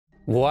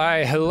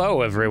Why,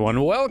 hello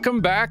everyone.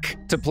 Welcome back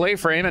to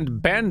PlayFrame and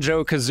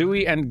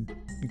Banjo-Kazooie and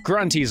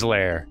Grunty's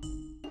Lair.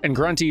 And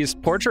Grunty's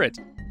portrait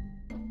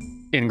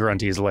in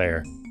Grunty's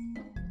Lair.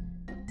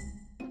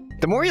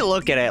 The more you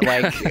look at it,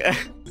 like,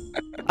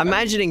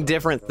 imagining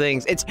different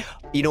things, it's,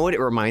 you know what it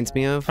reminds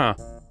me of? Huh.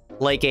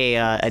 Like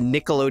a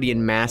Nickelodeon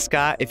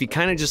mascot, if you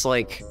kind of just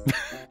like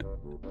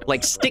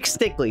Stick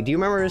Stickly. Do you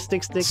remember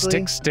Stick Stickly?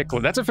 Stick Stickly.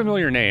 That's a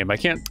familiar name. I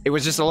can't... It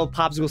was just a little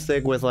popsicle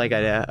stick with like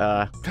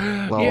a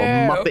little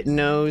Yeah. Muppet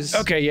nose.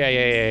 Okay,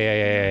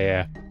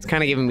 yeah. It's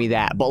kind of giving me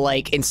that, but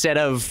like instead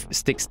of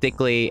Stick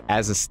Stickly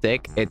as a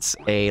stick, it's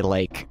a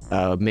like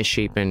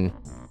misshapen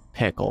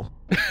pickle.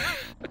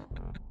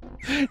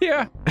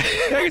 Yeah,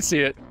 I can see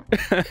it.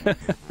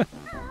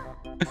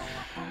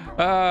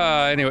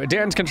 Anyway,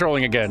 Dan's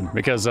controlling again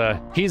because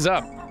he's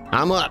up.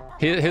 I'm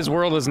up. His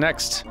world is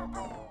next.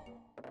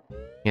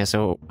 Yeah,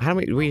 so how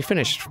do we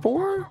finished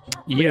 4?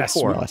 Yes. We did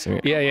 4 last year.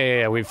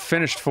 Yeah. We've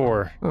finished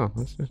 4. Oh,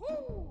 that's just...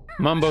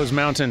 Mumbo's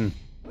Mountain,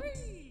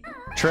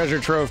 Treasure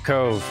Trove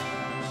Cove,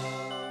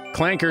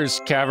 Clanker's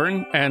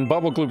Cavern, and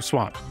Bubble Gloop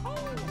Swamp.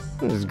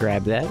 I'll just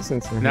grab that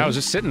since... Now I was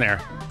just sitting there.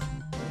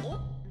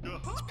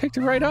 Just picked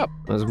it right up.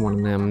 That was one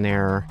of them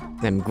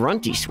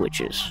grunty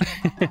switches.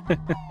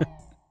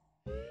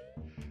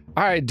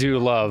 I do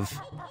love...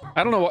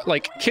 I don't know what,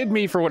 like, kid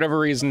me for whatever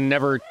reason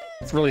never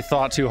really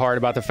thought too hard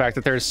about the fact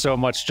that there's so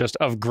much just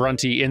of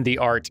Grunty in the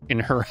art in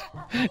her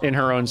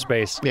own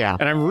space. Yeah.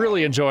 And I'm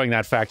really enjoying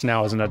that fact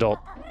now as an adult.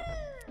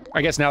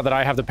 I guess now that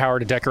I have the power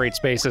to decorate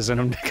spaces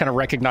and I'm kind of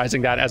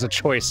recognizing that as a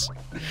choice.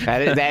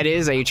 That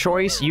is a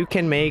choice you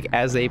can make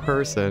as a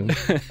person.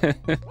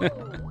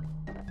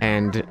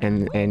 and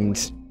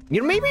you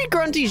know, maybe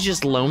Grunty's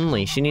just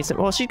lonely. She needs some,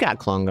 well, she's got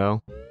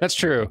Klungo. That's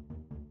true.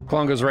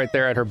 Klungo's right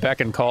there at her beck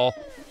and call.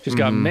 She's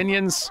got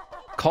minions,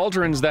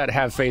 cauldrons that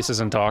have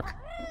faces and talk.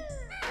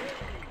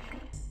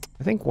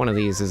 I think one of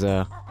these is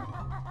a...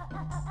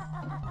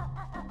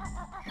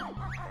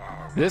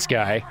 This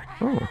guy.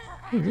 Oh.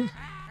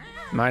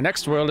 My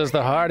next world is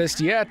the hardest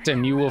yet,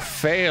 and you will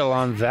fail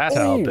on that,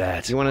 I'll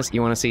bet. You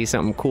wanna see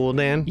something cool,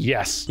 Dan?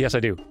 Yes,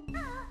 I do.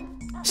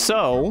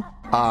 So,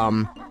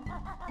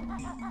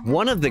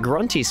 one of the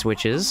Grunty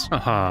switches,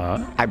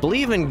 I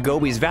believe in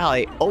Gobi's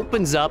Valley,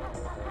 opens up,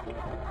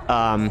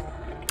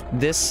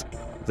 this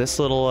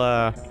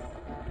little,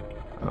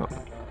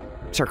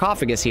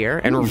 sarcophagus here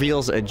and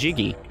reveals a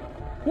Jiggy.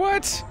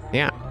 What?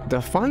 Yeah.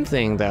 The fun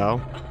thing,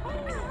 though...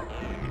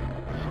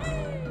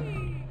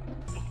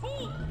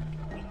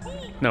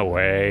 No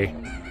way.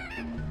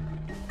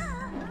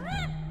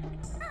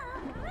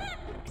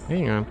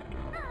 Hang on.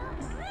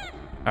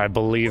 I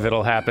believe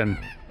it'll happen.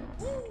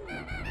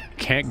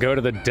 Can't go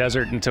to the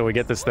desert until we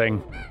get this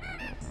thing.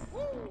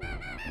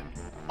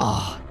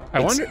 Oh, I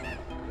wonder...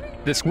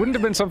 This wouldn't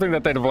have been something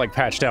that they'd have, like,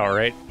 patched out,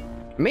 right?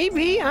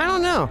 Maybe, I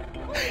don't know.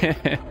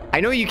 I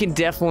know you can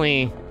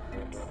definitely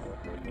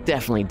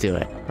do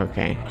it,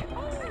 okay?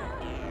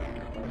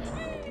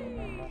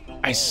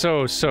 I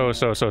so love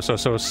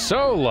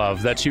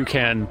that you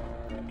can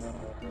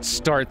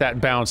start that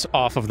bounce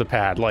off of the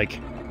pad, like,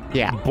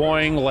 yeah,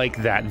 boing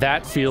like that.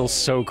 That feels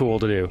so cool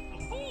to do.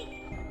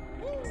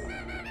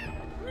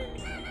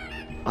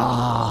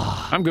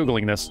 Ah, I'm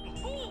Googling this.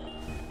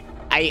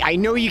 I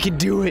know you can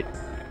do it.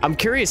 I'm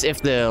curious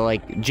if the,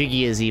 like,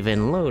 Jiggy is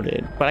even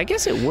loaded, but I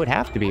guess it would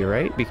have to be,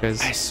 right?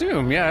 Because... I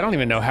assume, yeah, I don't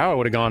even know how it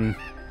would have gone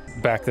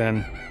back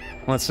then.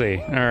 Let's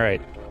see. All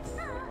right.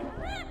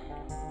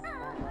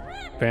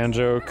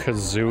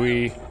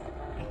 Banjo-Kazooie.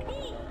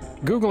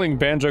 Googling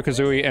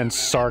Banjo-Kazooie and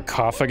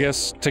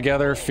sarcophagus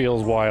together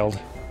feels wild.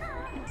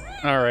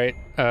 All right.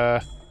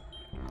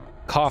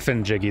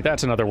 Coffin Jiggy.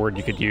 That's another word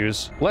you could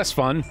use. Less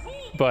fun,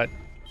 but...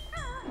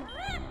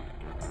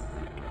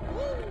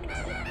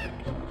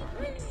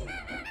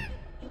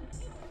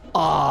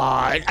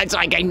 Oh, it's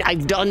like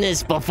I've done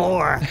this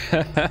before.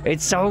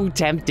 It's so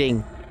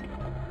tempting.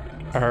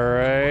 All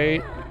right.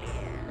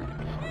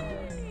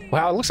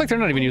 Wow, it looks like they're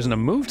not even using a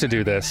move to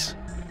do this.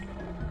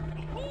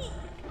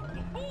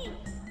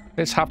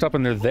 They just hopped up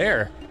and they're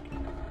there.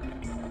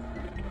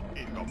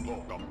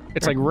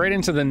 It's like right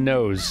into the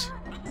nose.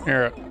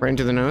 Here. Right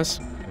into the nose?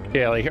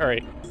 Yeah, like, all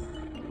right.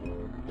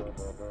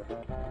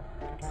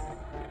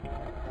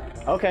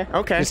 Okay.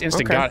 This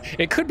instant got it.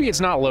 It could be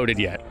it's not loaded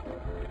yet.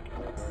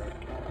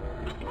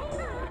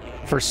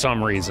 For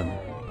some reason.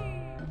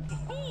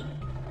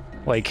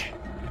 Like...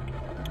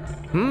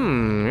 Yeah, I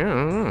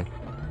don't know.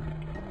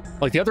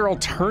 Like, the other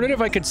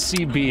alternative I could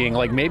see being,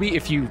 like, maybe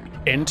if you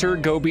enter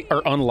Gobi,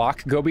 or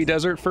unlock Gobi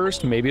Desert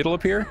first, maybe it'll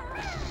appear?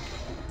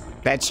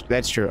 That's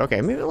true. Okay,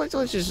 maybe let's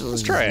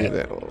Try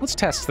it. Let's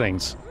test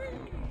things.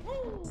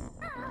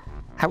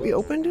 Have we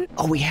opened it?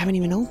 Oh, we haven't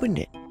even opened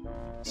it.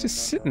 It's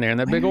just sitting there in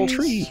that big old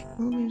tree.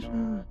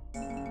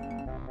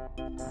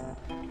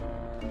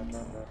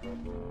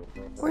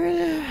 Where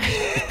the...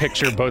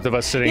 Picture both of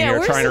us sitting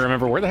here trying to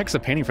remember where the heck's the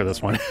painting for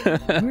this one.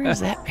 Where is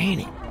that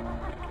painting?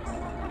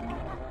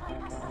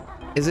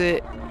 Is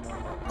it...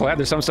 Glad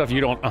there's some stuff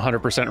you don't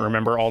 100%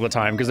 remember all the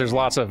time, because there's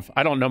lots of...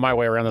 I don't know my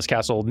way around this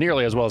castle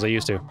nearly as well as I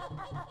used to.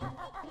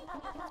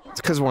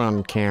 because we're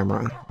on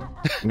camera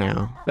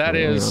now. That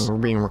is we're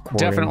being recorded.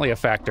 definitely a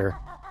factor.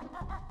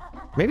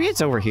 Maybe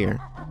it's over here.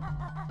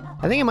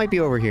 I think it might be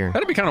over here.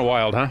 That'd be kind of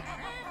wild, huh?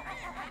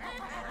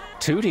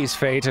 Tootie's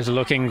fate is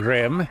looking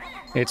grim.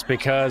 It's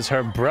because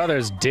her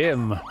brother's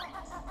dim.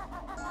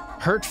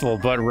 Hurtful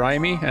but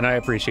rhymey, and I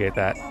appreciate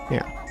that.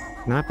 Yeah.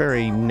 Not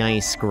very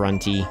nice,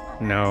 grunty.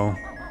 No.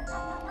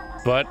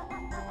 But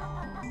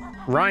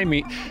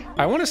rhymey.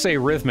 I want to say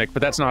rhythmic,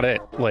 but that's not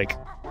it. Like,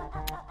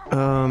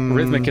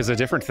 rhythmic is a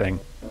different thing.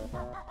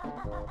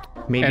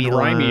 Maybe and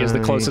rhymey is the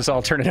closest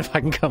alternative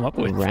I can come up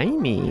with.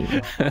 Rhymey.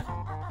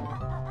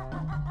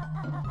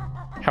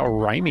 How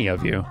rhymey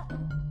of you.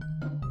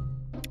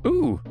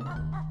 Ooh.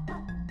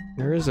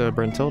 There is a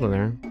Brentilda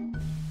there.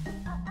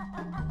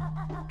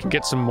 Can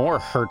get some more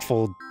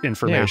hurtful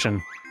information.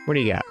 Yeah. What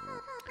do you got?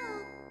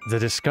 The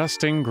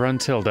disgusting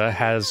Gruntilda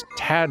has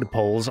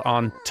tadpoles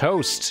on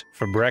toast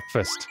for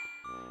breakfast.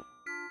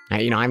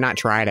 You know, I've not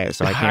tried it,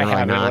 so I can't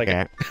really knock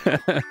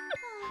it.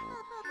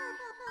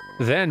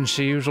 Then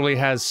she usually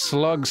has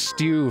slug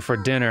stew for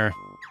dinner.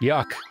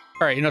 Yuck.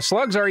 All right, you know,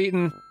 slugs are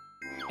eaten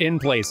in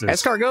places.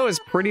 Escargot is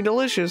pretty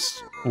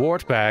delicious.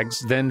 Wart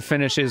bags then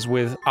finishes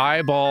with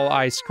eyeball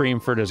ice cream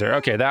for dessert.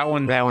 Okay, that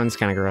one. That one's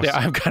kind of gross. Yeah,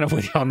 I'm kind of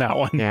with you on that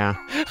one. Yeah.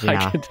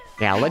 Yeah.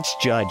 Yeah, let's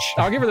judge.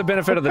 I'll give her the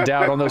benefit of the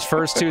doubt on those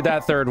first two.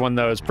 That third one,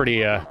 though, is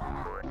pretty, Have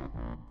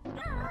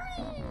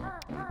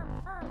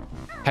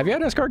you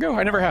had escargot?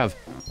 I never have.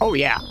 Oh,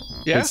 yeah.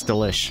 Yeah? It's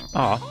delish.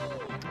 Aw.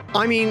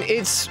 I mean,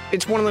 it's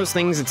one of those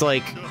things, it's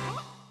like,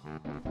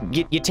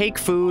 you take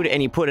food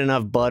and you put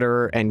enough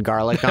butter and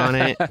garlic on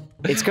it,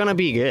 it's gonna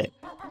be good.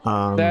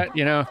 That,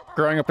 you know,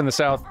 growing up in the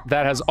South,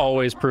 that has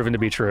always proven to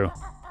be true.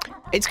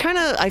 It's kind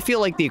of, I feel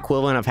like the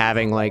equivalent of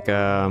having, like,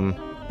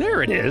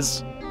 There it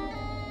is.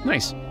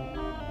 Nice.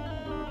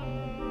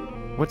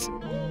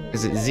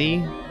 Is it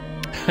Z?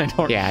 I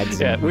don't... Yeah, it's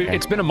yeah, okay.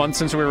 It's been a month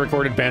since we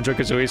recorded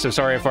Banjo-Kazooie, so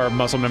sorry if our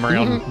muscle memory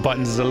on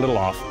buttons is a little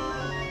off.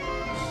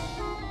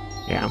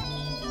 Yeah.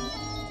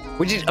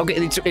 Which is, okay,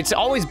 it's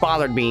always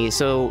bothered me,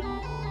 so,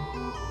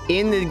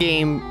 in the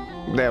game,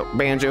 that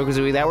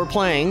Banjo-Kazooie that we're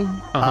playing,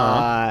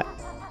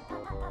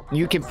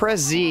 you can press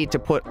Z to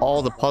put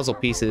all the puzzle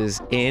pieces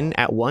in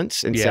at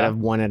once instead of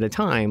one at a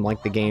time,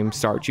 like the game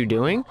starts you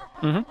doing.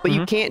 But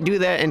you can't do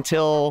that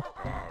until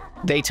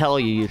they tell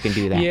you can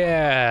do that.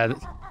 Yeah.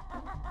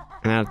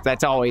 And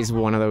that's always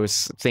one of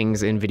those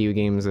things in video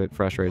games that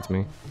frustrates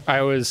me.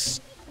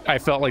 I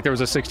felt like there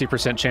was a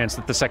 60% chance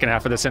that the second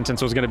half of the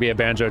sentence was going to be a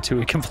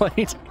Banjo-Tooie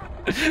complaint.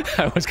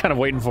 I was kind of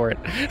waiting for it.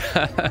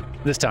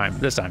 This time.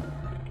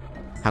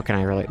 How can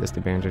I relate this to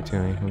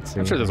Banjo-Tooie? Let's see.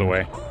 I'm sure there's a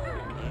way.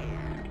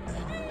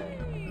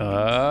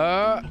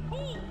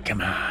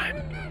 Come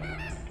on.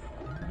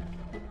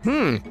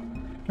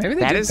 Maybe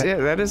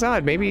that is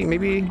odd.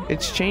 Maybe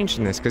it's changed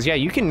in this, because yeah,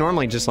 you can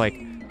normally just like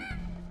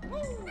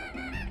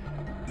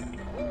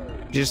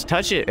just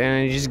touch it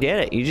and you just get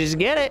it. You just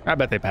get it. I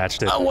bet they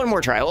patched it. Oh, one more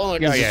try. Oh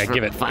yeah,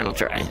 give it. Final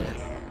try.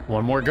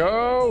 One more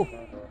go.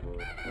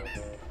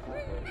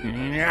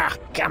 Yeah,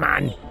 come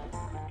on.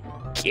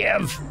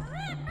 Give.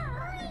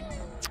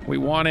 We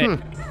want it.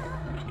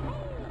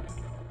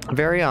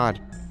 Very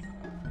odd.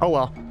 Oh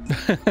well.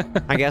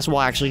 I guess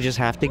we'll actually just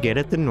have to get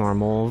it the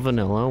normal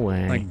vanilla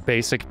way. Like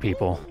basic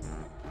people.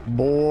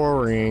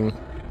 Boring.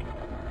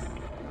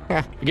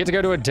 You get to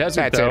go to a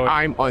desert, That's though. it.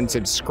 I'm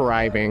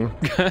unsubscribing.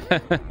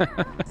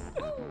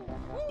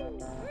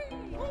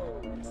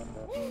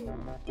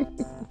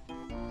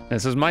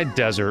 This is my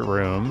desert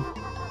room.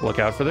 Look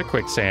out for the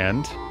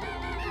quicksand.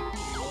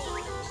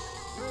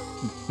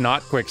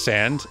 Not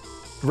quicksand.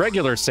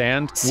 Regular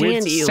sand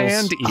with eels.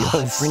 sand eels.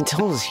 Oh,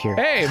 Brentilda's here.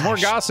 Hey, more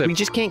gossip. We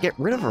just can't get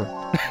rid of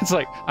her. It's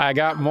like, I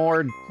got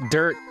more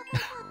dirt.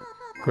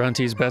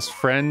 Grunty's best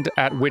friend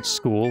at which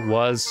school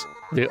was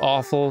the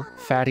awful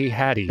Fatty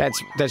Hattie.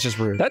 That's just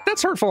rude.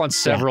 That's hurtful on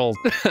several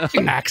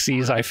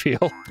axes, I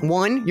feel.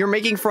 One, you're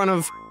making fun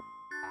of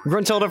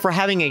Gruntilda for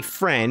having a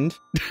friend.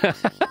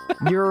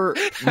 You're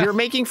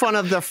making fun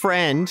of the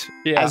friend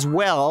as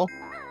well.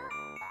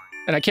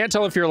 And I can't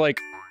tell if you're like,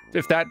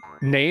 if that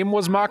name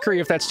was mockery,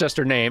 if that's just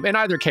her name. In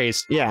either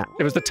case,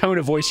 it was the tone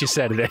of voice you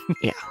said it in.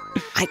 Yeah.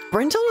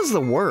 Brentilda's the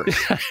worst.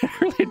 I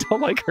really don't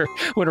like her.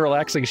 When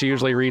relaxing, she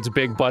usually reads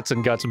Big Butts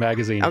and Guts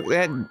magazine.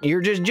 You're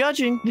just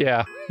judging.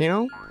 Yeah. You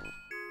know?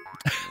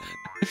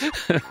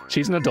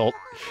 She's an adult.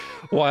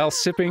 While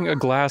sipping a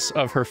glass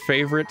of her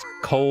favorite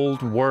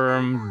cold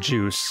worm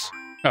juice.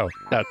 Oh,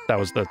 that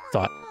was the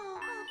thought.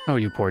 Oh,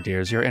 you poor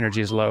dears, your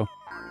energy is low.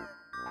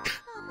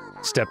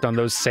 Stepped on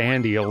those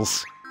sand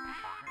eels.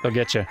 They'll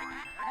get you.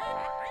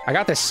 I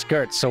got this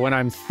skirt, so when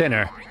I'm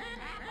thinner,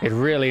 it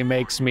really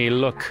makes me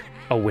look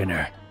a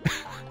winner.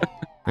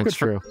 That's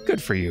true. Good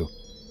for you.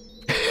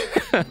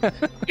 Oh,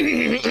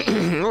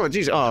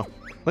 jeez. Oh,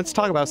 let's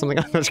talk about something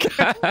else.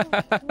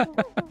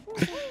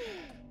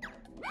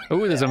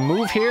 Ooh, there's a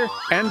move here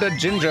and a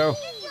Jinjo.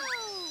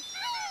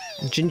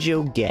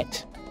 Jinjo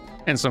get.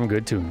 And some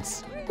good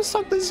tunes. Let's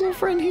talk to this little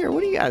friend here.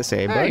 What do you gotta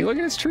say, bud? Hey, look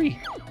at this tree.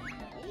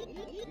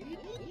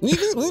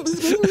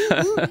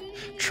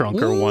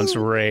 Trunker wants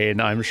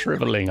rain. I'm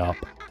shriveling up.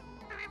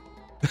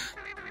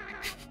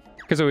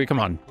 Kazooie, come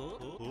on.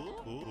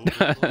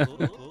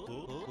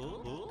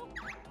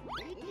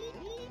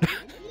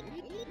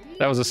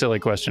 That was a silly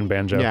question,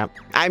 Banjo. Yeah,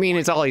 I mean,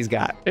 it's all he's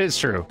got. It's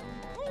true.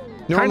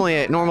 Normally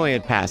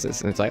it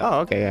passes, and it's like, oh,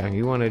 okay, yeah,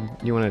 you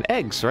wanted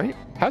eggs, right?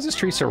 How's this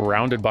tree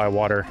surrounded by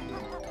water?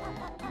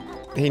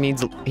 He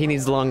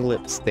needs long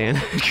lips, Dan.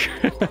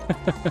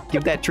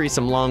 Give that tree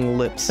some long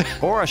lips,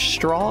 or a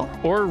straw,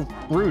 or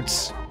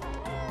roots.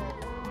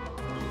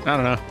 I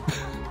don't know.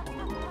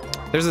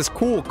 There's this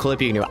cool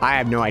clip you can do. I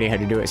have no idea how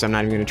to do it, so I'm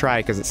not even gonna try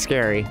it because it's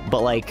scary.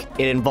 But like,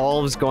 it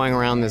involves going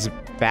around this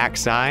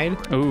backside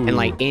and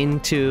like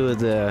into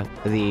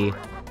the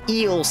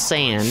eel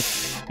sand.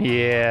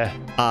 Yeah.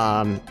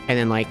 And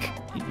then like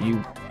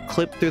you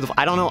clip through the.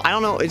 I don't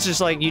know. It's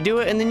just like you do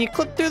it and then you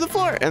clip through the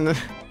floor, and then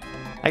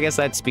I guess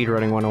that's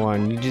speedrunning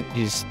 101. You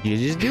just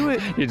do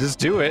it. You just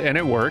do it and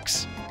it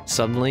works.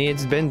 Suddenly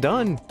it's been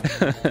done.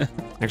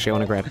 Actually, I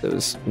want to grab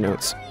those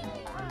notes.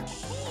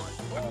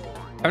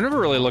 I've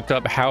never really looked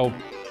up how,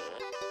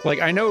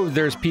 like, I know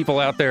there's people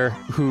out there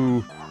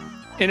who,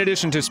 in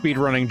addition to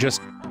speedrunning,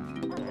 just,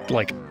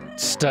 like,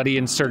 study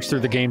and search through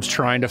the games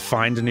trying to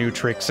find new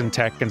tricks and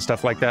tech and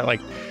stuff like that.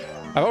 Like,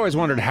 I've always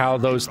wondered how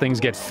those things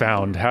get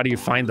found. How do you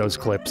find those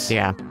clips?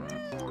 Yeah.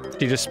 Do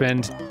you just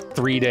spend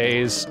 3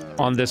 days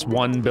on this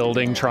one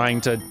building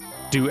trying to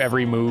do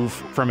every move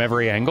from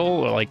every angle?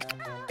 Or, like...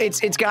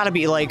 It's gotta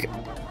be, like...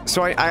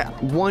 So I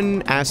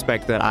one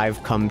aspect that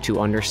I've come to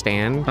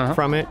understand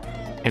from it,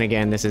 and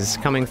again, this is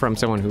coming from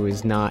someone who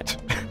is not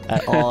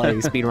at all a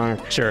speedrunner.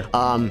 Sure.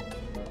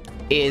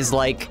 Is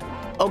like,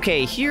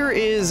 okay, here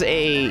is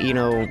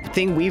a,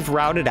 thing we've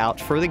routed out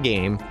for the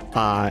game,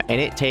 and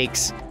it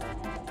takes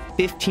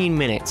 15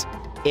 minutes.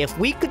 If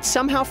we could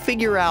somehow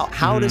figure out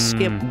how to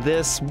skip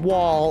this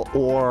wall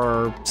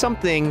or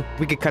something,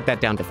 we could cut that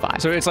down to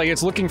 5. So it's like,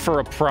 it's looking for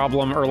a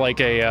problem or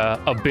like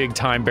a big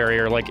time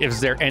barrier. Like,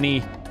 is there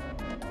any...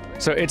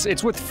 So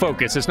it's with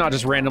focus. It's not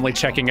just randomly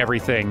checking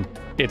everything.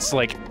 It's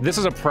like, this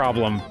is a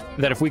problem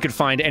that if we could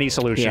find any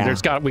solution,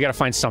 we got to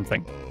find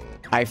something.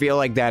 I feel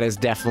like that is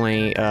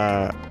definitely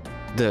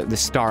the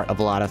start of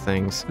a lot of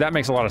things. That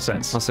makes a lot of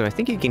sense. Also, I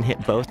think you can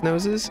hit both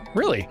noses.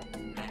 Really?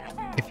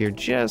 If you're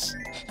just...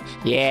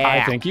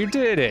 Yeah! I think you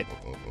did it.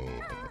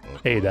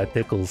 Hey, that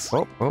tickles.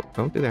 Oh,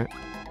 don't do that.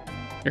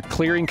 You're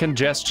clearing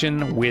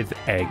congestion with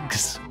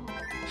eggs.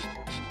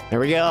 There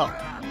we go.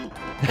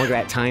 Look at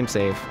that time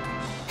save.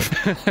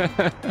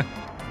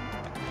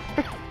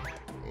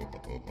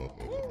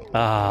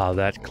 Ah,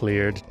 that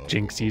cleared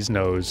Jinxie's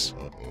nose.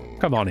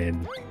 Come on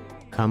in.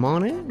 Come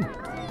on in.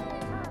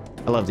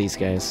 I love these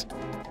guys.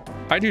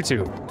 I do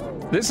too.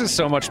 This is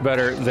so much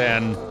better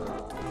than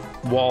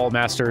Wall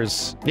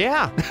Masters.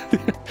 Yeah.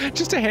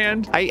 Just a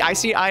hand. I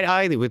see eye to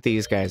eye with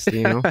these guys,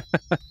 you know?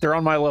 They're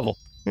on my level,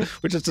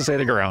 which is to say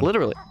the ground.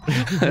 Literally.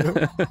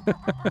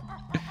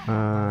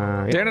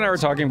 Dan and I were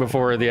talking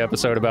before the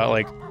episode about,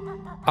 like,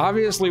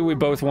 obviously we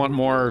both want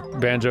more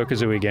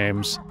Banjo-Kazooie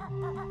games,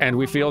 and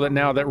we feel that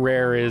now that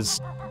Rare is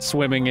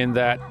swimming in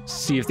that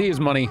Sea of Thieves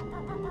money,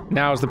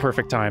 now is the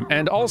perfect time.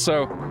 And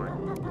also,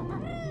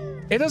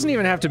 it doesn't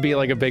even have to be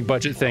like a big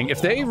budget thing.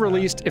 If they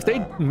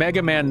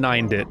Mega Man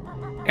 9'd it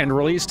and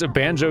released a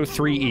Banjo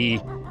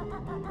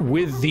 3E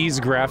with these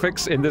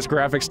graphics, in this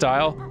graphic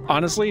style,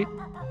 honestly,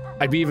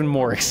 I'd be even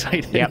more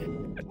excited. Yep.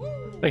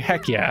 Like,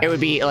 heck yeah. It would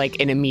be like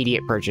an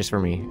immediate purchase for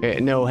me.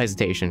 No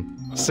hesitation.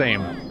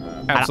 Same.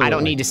 Absolutely. I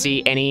don't need to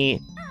see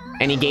any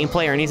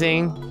gameplay or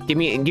anything. Give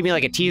me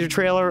like a teaser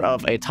trailer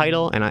of a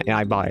title, and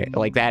I buy it.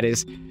 Like, that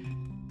is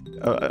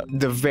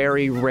the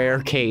very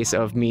rare case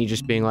of me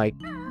just being like,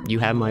 you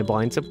have my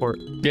blind support.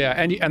 Yeah,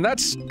 and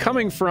that's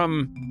coming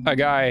from a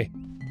guy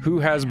who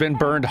has been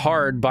burned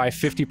hard by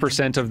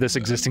 50% of this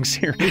existing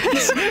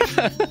series.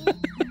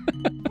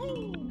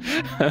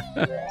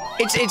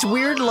 It's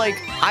weird, like,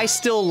 I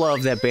still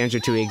love that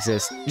Banjo-Tooie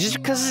exists, just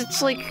because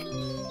it's like,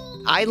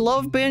 I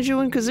love Banjo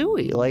and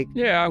Kazooie. Like,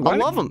 yeah, I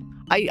love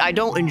them. I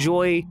don't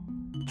enjoy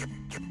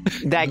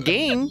that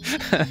game,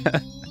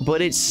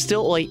 but it's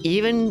still, like,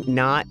 even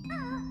not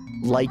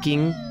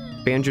liking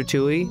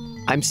Banjo-Tooie,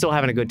 I'm still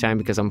having a good time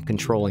because I'm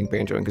controlling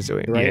Banjo and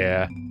Kazooie, right?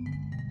 Yeah.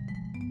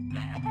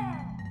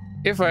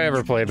 If I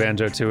ever play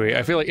Banjo-Tooie,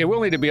 I feel like it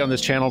will need to be on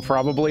this channel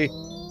probably,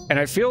 and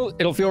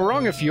it'll feel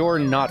wrong if you're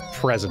not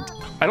present.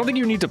 I don't think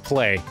you need to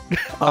play.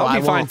 I'll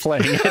be fine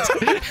playing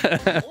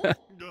it.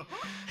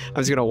 I'm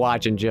just gonna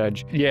watch and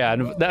judge. Yeah,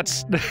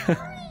 that's what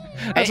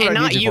and I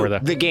not need you for, though.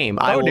 The game.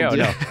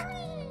 No.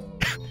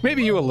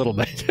 Maybe you a little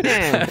bit.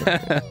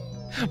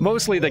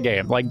 Mostly the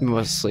game, like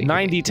mostly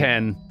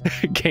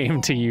 90-10 game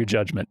to you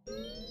judgment.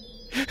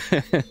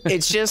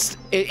 It's just,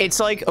 it's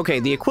like, okay,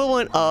 the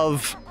equivalent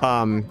of,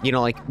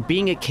 like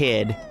being a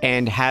kid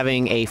and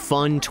having a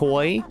fun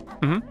toy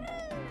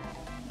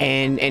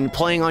and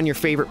playing on your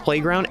favorite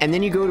playground, and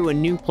then you go to a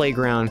new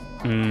playground.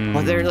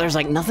 Well, there's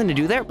like nothing to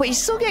do there, but you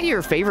still get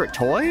your favorite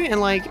toy,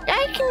 and like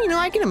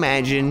I can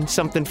imagine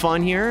something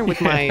fun here with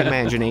my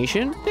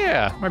imagination.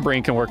 Yeah, my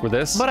brain can work with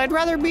this. But I'd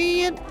rather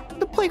be at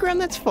the playground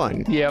that's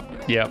fun.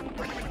 Yep.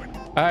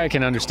 I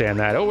can understand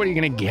that. Oh, what are you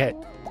gonna get?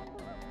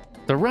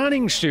 The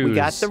running shoes. We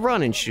got the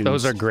running shoes.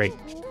 Those are great.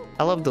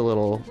 I love the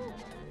little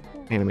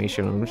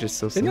animation on them, just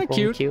so simple. Isn't that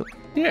and cute.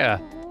 Yeah.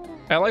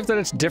 I like that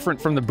it's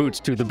different from the boots,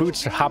 too. The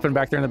boots are hopping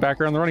back there in the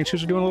background. The running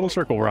shoes are doing a little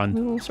circle run. A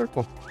little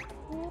circle.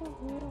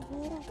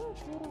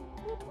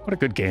 What a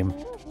good game.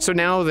 So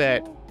now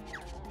that,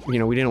 we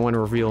didn't want to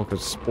reveal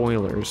because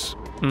spoilers.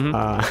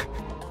 Now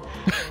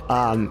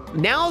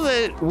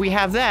that we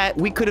have that,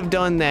 we could have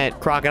done that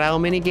crocodile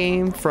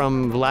minigame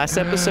from the last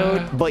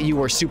episode, but you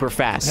were super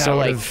fast. So,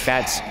 like,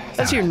 that's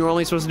how you're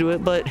normally supposed to do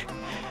it, but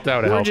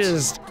we're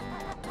just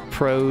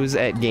pros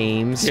at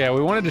games. Yeah,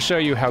 we wanted to show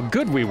you how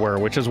good we were,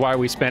 which is why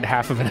we spent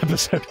half of an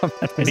episode on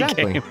that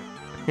minigame.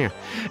 Yeah.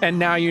 And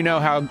now you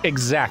know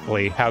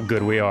exactly how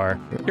good we are.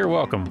 You're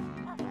welcome.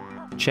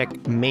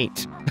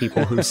 Checkmate,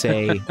 people who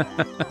say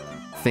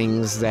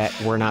things that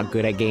we're not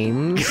good at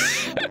games.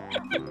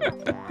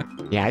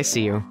 Yeah, I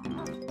see you.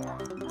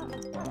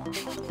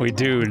 We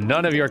do.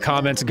 None of your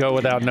comments go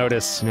without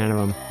notice. None of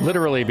them.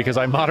 Literally, because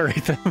I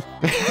moderate them.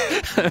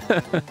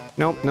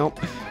 Nope.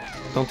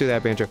 Don't do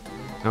that, Banjo.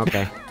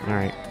 Okay, all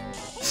right.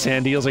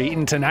 Sand eels are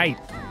eaten tonight.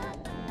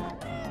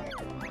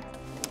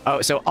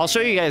 Oh, so I'll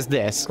show you guys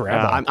this.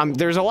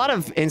 There's a lot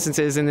of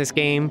instances in this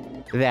game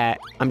that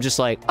I'm just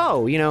like,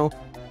 oh,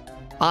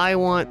 I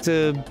want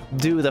to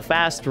do the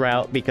fast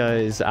route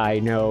because I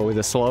know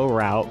the slow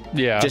route.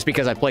 Yeah. Just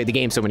because I played the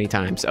game so many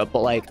times. But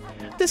like,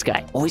 this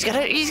guy, he's got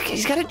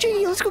a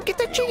G. Let's go get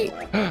that G.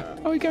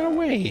 Oh, he got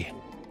away.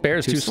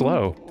 Bear's too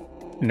slow.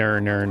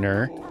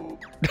 Ner.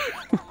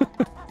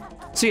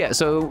 So yeah,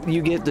 so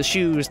you get the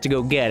shoes to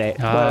go get it.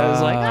 But I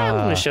was like, I'm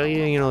gonna show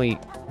you.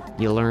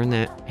 You learn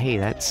that. Hey,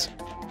 that's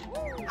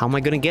how am I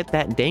gonna get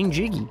that dang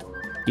jiggy?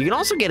 You can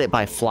also get it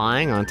by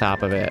flying on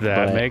top of it.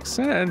 That makes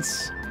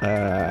sense.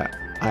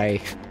 I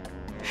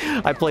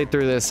played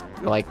through this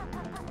like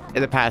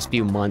in the past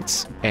few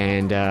months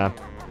and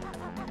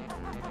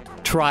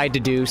tried to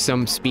do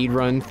some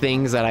speedrun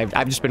things that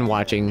I've just been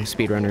watching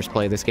speedrunners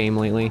play this game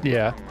lately.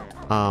 Yeah.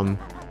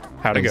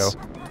 How'd it go?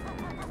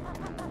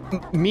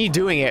 Me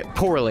doing it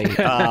poorly. For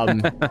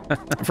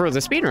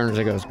the speedrunners,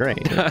 it goes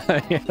great.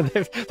 Yeah,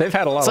 they've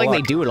had a lot. It's of like luck.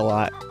 they do it a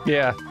lot.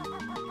 Yeah.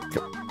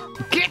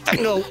 Get the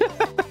go.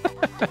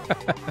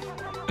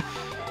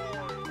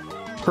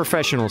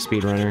 Professional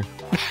speedrunner.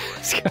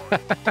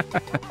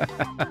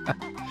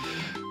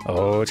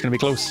 Oh, it's gonna be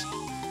close.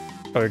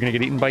 Oh, you're gonna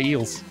get eaten by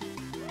eels.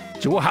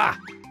 Jwaha!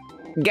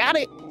 Got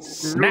it.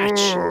 Snatch.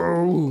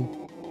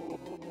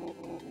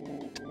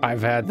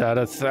 I've had that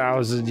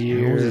 1,000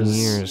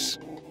 years.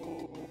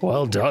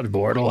 Well done,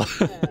 Bortle.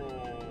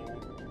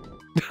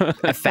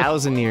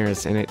 1,000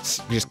 years, and it's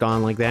just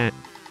gone like that.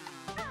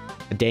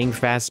 A dang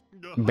fast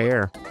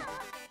bear.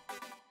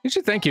 You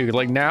should thank you.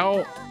 Like,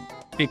 now,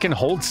 it can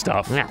hold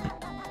stuff. Yeah.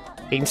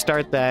 He can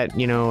start that,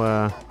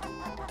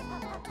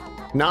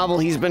 novel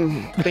he's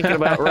been thinking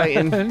about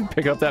writing.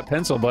 Pick up that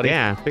pencil, buddy.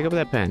 Yeah, pick up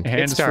that pen.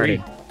 Hands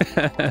free.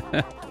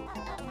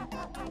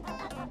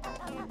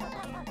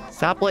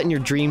 Stop letting your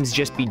dreams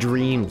just be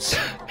dreams.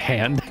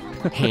 Hand.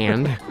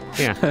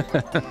 Yeah.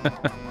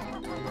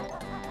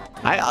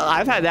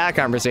 I've had that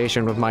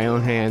conversation with my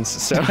own hands,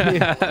 so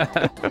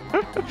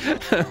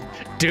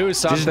do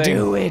something. Just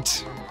do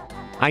it.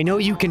 I know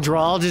you can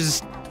draw,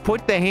 just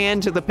put the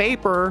hand to the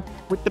paper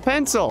with the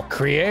pencil.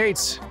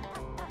 Create.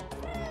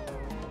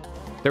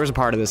 There was a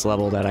part of this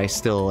level that I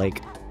still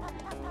like.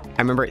 I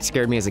remember it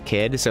scared me as a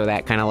kid, so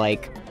that kind of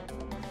like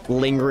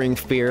lingering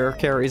fear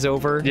carries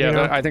over.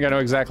 Yeah, I think I know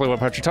exactly what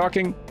part you're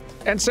talking.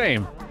 And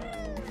same.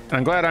 And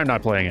I'm glad I'm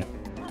not playing it.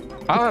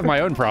 I'll have my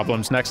own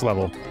problems next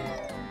level.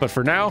 But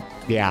for now,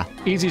 yeah,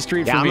 easy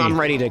street for me. I'm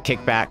ready to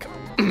kick back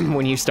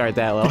when you start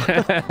that level.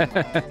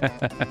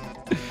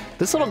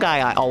 This little guy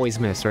I always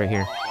miss right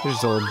here.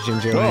 There's old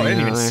Ginger. Oh, I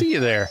didn't even see you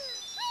there.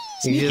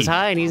 He's just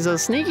hiding. He's a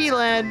sneaky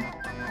lad.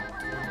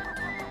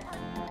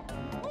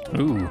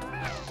 Ooh.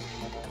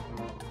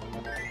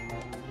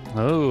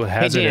 Oh,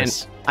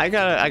 hazardous. Hey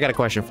Dan, I got a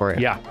question for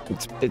you. Yeah.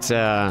 It's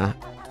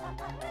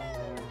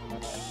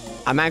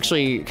I'm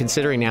actually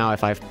considering now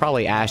if I've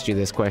probably asked you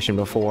this question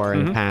before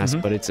in the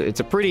past, but it's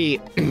a pretty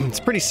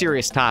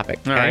serious topic.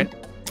 Okay? All right.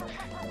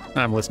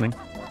 I'm listening.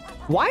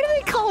 Why do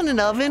they call it an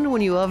oven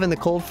when you oven the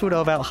cold food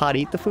of out hot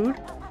eat the food?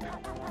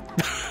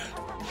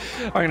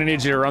 I'm gonna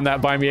need you to run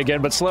that by me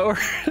again, but slower.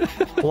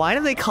 Why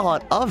do they call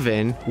it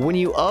oven when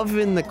you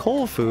oven the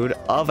cold food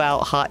of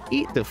out hot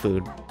eat the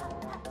food?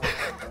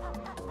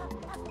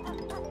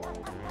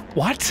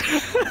 What?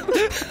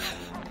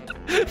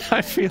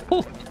 I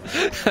feel...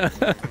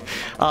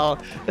 Oh,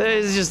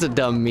 it's just a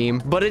dumb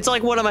meme, but it's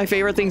like one of my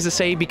favorite things to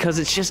say because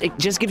it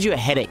just gives you a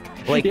headache.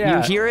 Like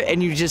you hear it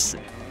and you just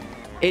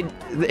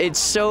it's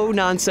so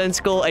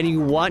nonsensical, and you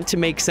want to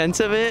make sense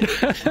of it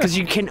because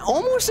you can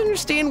almost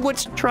understand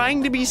what's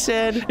trying to be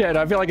said. Yeah, and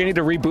I feel like I need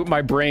to reboot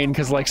my brain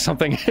because like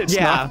something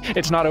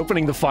it's not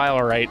opening the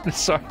file right.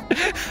 So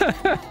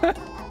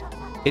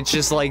it's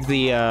just like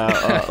the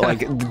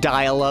like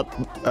dial-up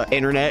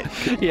internet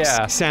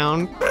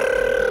sound.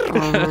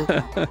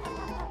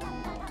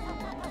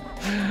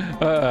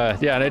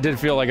 Yeah, and I did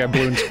feel like I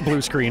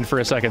blue screen for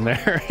a second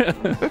there.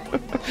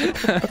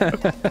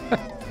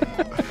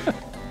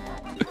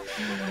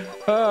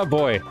 Oh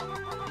boy,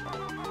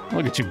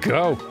 look at you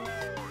go.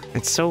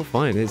 It's so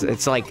fun.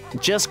 It's like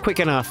just quick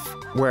enough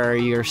where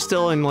you're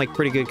still in like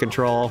pretty good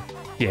control.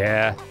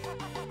 Yeah.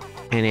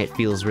 And it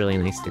feels really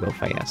nice to go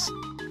fast.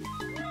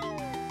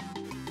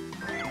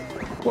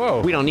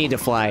 Whoa. We don't need to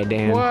fly,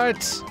 Dan.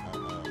 What?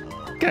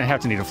 Gonna have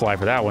to need to fly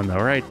for that one though,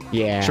 right?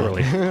 Yeah.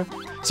 Surely.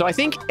 So I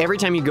think every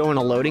time you go in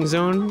a loading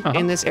zone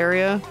in this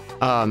area,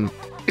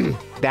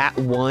 that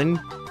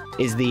one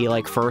is the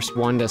like first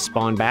one to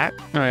spawn back.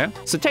 Oh yeah?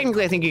 So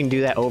technically I think you can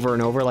do that over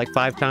and over like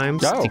 5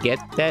 times to get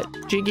that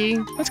Jiggy.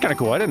 That's kind of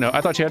cool. I didn't know.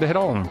 I thought you had to hit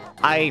all of them.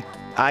 I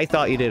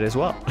thought you did as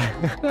well.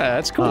 Yeah,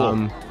 that's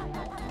cool.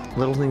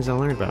 Little things I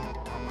learned about.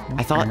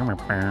 I thought...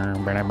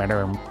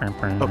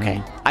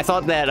 Okay. I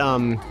thought that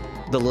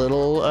the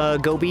little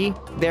Gobi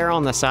there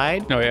on the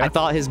side, I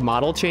thought his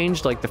model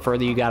changed like the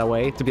further you got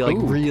away to be like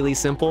really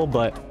simple,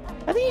 but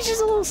I think he's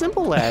just a little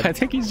simple lad. I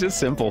think he's just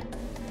simple.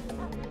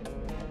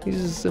 He's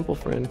just a simple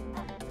friend.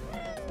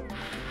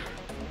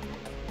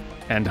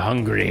 And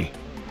hungry.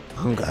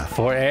 Hunger.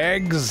 For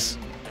eggs.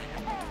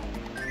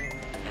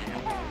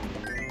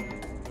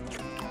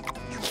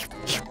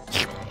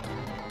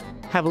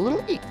 Have a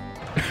little eat.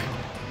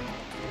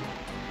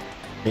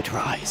 It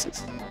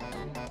rises.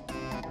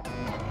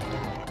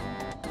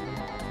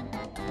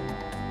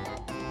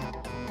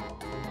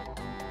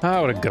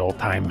 Oh, what a good old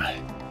time.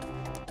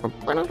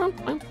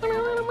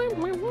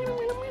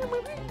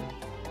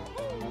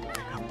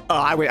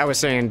 I was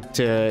saying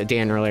to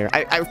Dan earlier,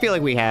 I feel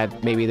like we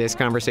had maybe this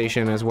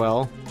conversation as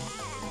well.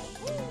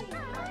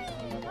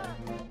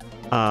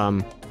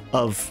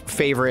 Of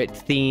favorite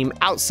theme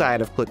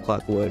outside of Click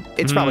Clock Wood.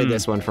 It's probably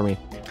this one for me.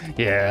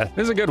 Yeah,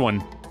 this is a good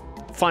one.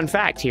 Fun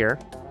fact here.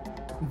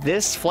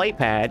 This flight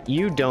pad,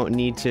 you don't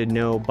need to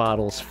know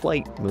Bottle's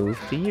flight move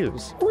to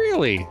use.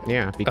 Really?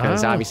 Yeah,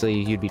 because obviously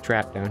you'd be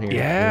trapped down here.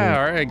 Yeah,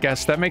 all right, I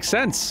guess that makes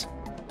sense.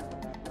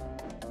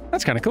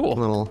 That's kind of cool.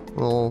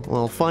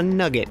 Little fun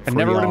nugget. I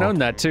never would have known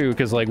that too,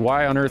 because like,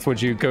 why on earth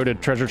would you go to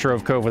Treasure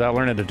Trove Cove without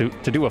learning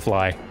to do a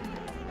fly?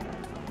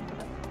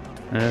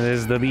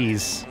 There's the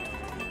bees.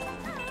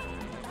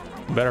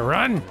 Better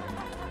run.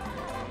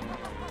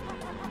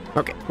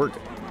 Okay, we're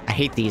good. I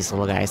hate these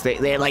little guys.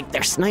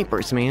 They're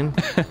snipers, man.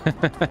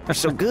 They're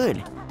so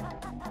good.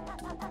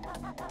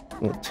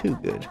 Well, too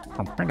good.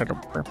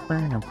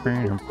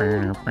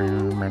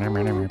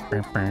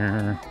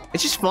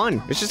 It's just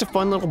fun. It's just a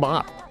fun little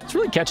bop. It's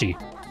really catchy.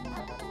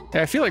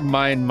 Yeah, I feel like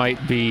mine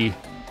might be,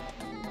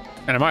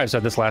 and I might have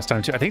said this last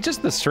time too, I think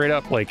just the straight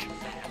up, like,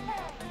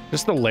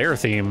 just the lair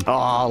theme.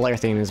 Oh, lair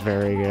theme is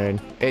very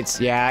good. It's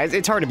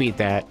hard to beat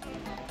that.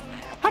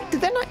 How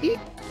did that not eat?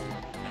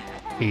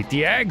 Eat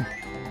the egg.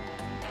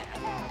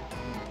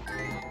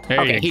 There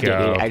okay, you he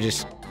go. did. I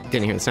just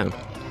didn't hear the sound.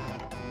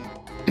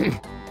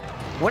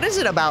 What is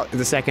it about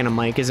the second a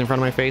mic is in front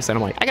of my face and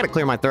I'm like, I gotta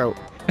clear my throat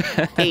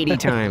 80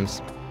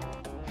 times.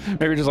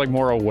 Maybe just like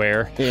more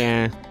aware.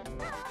 Yeah.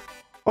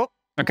 Oh.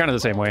 I'm kind of the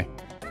same way.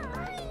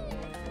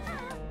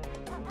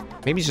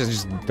 Maybe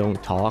just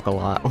don't talk a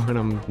lot when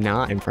I'm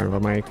not in front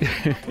of a mic.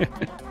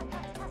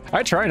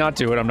 I try not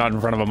to when I'm not in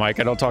front of a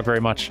mic. I don't talk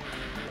very much.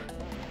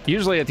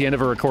 Usually at the end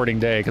of a recording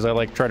day, because I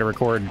like try to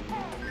record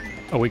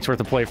a week's worth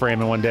of PlayFrame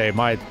in one day,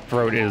 my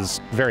throat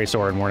is very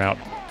sore and worn out.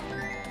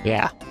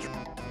 Yeah.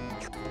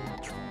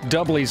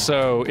 Doubly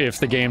so if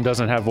the game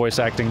doesn't have voice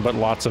acting but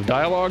lots of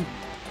dialogue.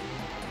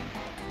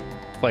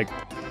 Like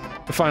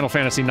the Final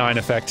Fantasy IX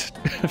effect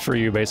for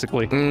you,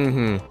 basically.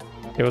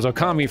 Mm-hmm. It was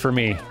Okami for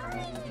me.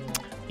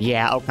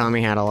 Yeah,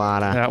 Okami had a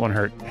lot of... That one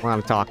hurt. A lot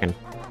of talking.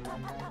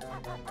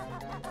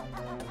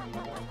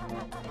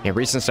 Yeah,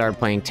 recently started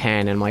playing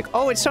 10, and I'm like,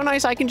 oh, it's so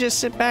nice I can just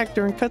sit back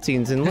during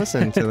cutscenes and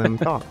listen to them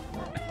talk.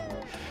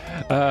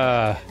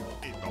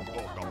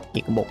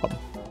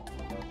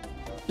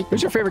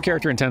 Who's your favorite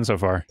character in 10 so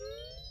far?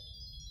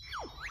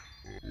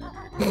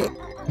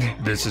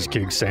 This is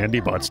King Sandy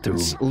Butts too.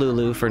 It's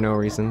Lulu for no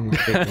reason.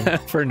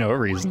 For no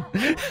reason.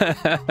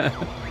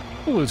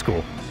 Lulu's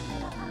cool.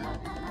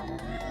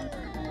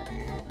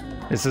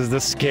 This is the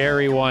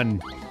scary one.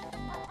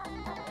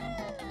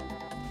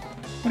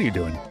 What are you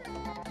doing?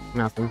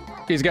 Nothing.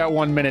 He's got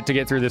 1 minute to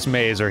get through this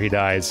maze or he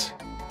dies.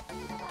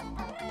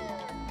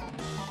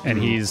 And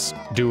he's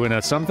doing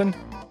a something?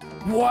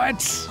 What?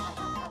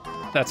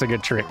 That's a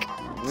good trick.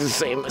 Just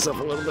save myself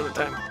a little bit of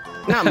time.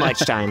 Not much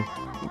time,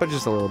 but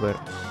just a little bit.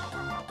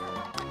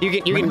 You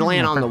can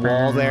land on the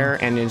wall there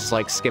and just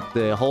like skip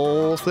the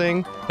whole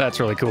thing. That's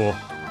really cool.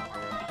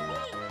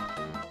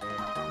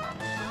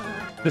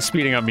 The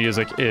speeding up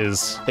music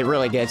is... It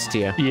really gets to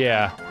you.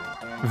 Yeah.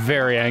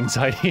 very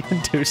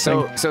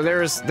anxiety-inducing. So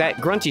there's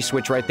that grunty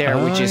switch right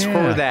there, which is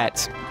for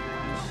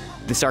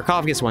the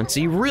sarcophagus one. So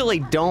you really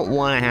don't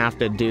want to have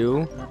to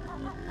do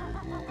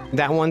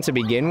that one to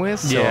begin with.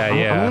 So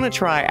I'm gonna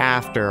try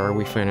after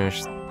we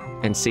finish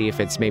and see if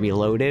it's maybe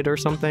loaded or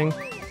something.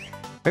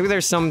 Maybe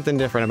there's something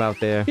different about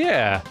the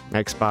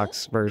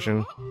Xbox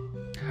version.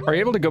 Are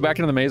you able to go back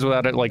into the maze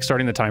without it like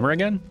starting the timer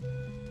again?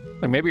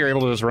 Like maybe you're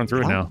able to just run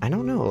through it now. I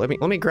don't know. Let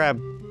me grab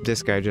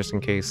this guy just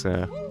in case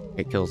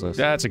it kills us.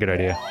 That's a good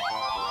idea.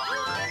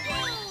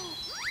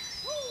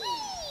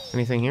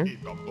 Anything here?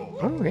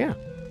 Oh yeah.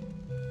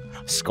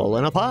 Skull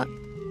in a pot.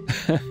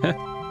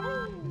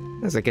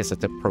 I guess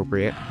it's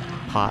appropriate.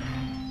 Pot,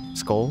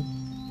 skull,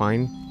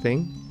 fine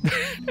thing.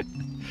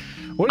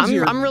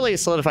 I'm really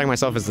solidifying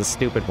myself as the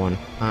stupid one.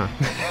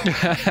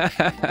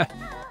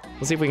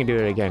 Let's see if we can do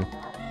it again.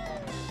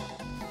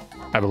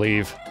 I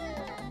believe.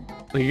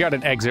 You got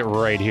an exit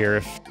right here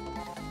if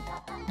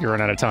you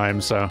run out of time,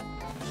 so.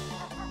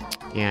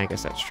 Yeah, I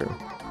guess that's true.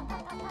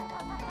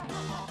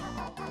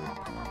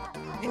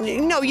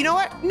 No, you know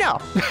what? No.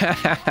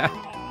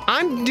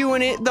 I'm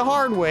doing it the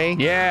hard way.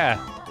 Yeah.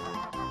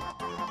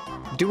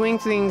 Doing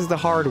things the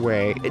hard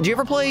way. Did you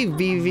ever play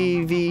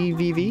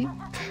VVVVV?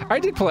 I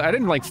did play. I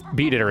didn't like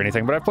beat it or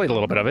anything, but I played a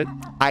little bit of it.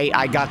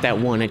 I got that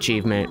one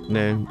achievement,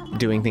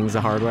 doing things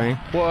the hard way.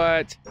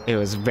 What? It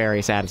was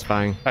very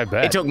satisfying. I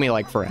bet. It took me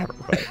like forever.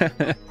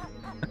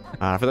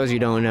 But, for those of you who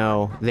don't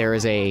know, there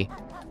is a.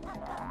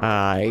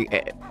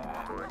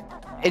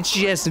 It's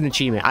just an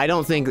achievement. I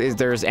don't think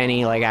there's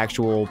any like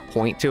actual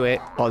point to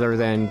it other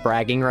than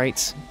bragging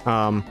rights.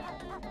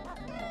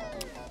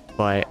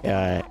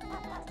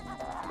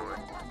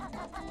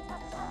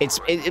 It's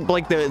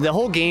like the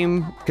whole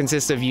game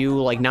consists of you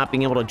like not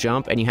being able to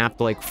jump, and you have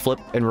to like flip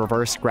and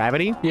reverse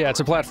gravity. Yeah, it's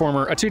a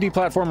platformer, a 2D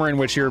platformer in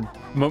which your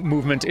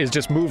movement is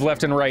just move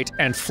left and right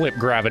and flip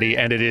gravity,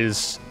 and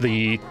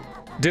the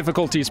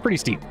difficulty is pretty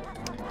steep.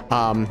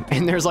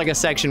 And there's like a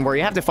section where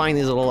you have to find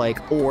these little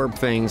like orb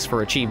things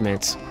for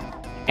achievements,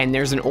 and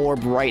there's an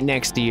orb right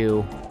next to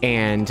you,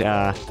 and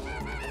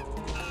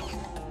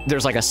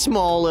there's like a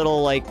small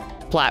little like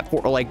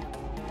platform, like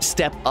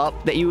step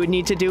up that you would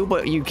need to do,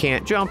 but you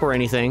can't jump or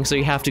anything, so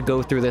you have to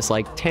go through this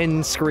like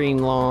 10 screen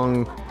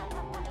long,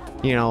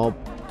 you know,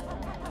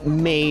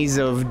 maze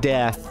of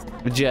death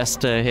just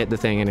to hit the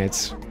thing, and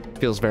it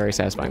feels very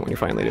satisfying when you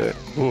finally do it.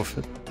 Oof.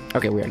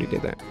 Okay, we already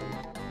did that.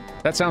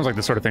 That sounds like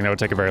the sort of thing that would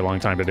take a very long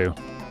time to do.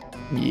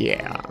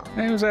 Yeah.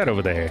 Hey, who's that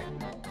over there?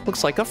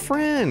 Looks like a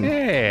friend.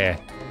 Yeah.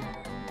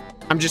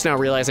 I'm just now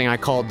realizing I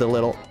called the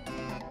little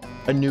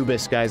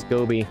Anubis guys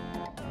Gobi.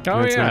 Oh,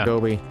 it's yeah. not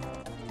Gobi.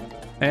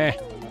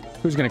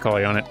 Who's gonna call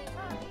you on it?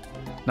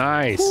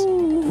 Nice.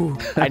 Ooh,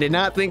 I did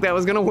not think that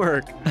was gonna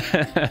work.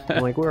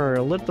 I'm like, we're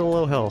a little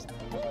low health.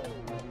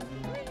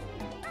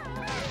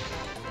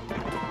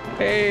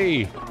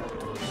 Hey.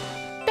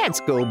 That's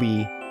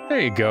Gobi.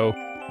 There you go.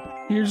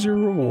 Here's your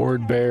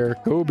reward, bear.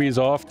 Gobi's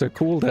off to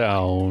cool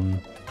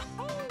down.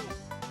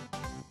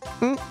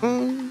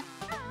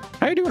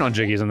 How you doing on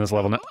jiggies in this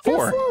level now?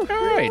 4. All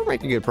right.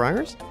 Making good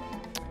progress.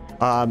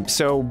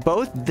 So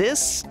both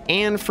this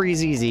and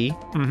Freeze Easy,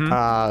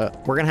 we're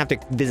gonna have to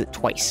visit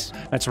twice.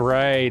 That's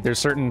right. There's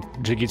certain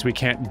jiggies we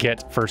can't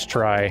get first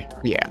try.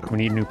 Yeah. We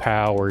need new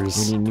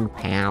powers. We need new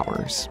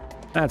powers.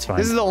 That's fine.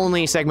 This is the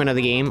only segment of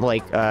the game,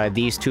 like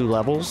these 2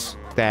 levels,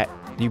 that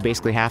you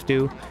basically have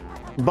to.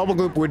 Bubble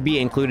Group would be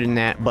included in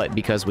that, but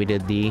because we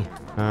did the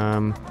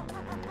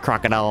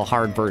Crocodile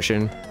hard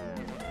version,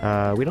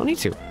 we don't need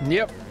to.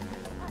 Yep.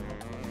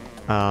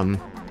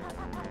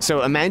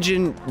 So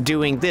imagine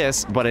doing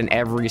this, but in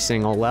every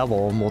single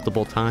level,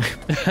 multiple times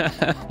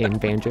in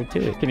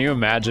Banjo-Kazooie. Can you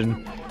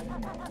imagine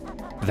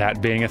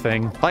that being a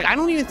thing? Like, I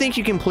don't even think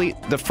you complete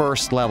the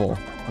first level.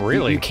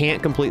 Really? You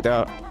can't complete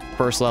the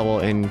first level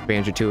in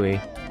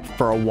Banjo-Kazooie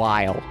for a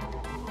while.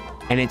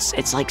 And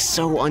it's like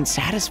so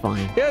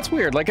unsatisfying. Yeah, it's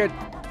weird. Like,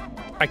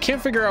 I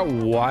can't figure out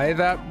why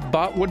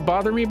that would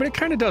bother me, but it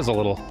kind of does a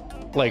little.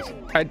 Like,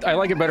 I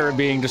like it better at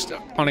being just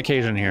on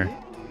occasion here.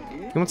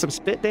 You want some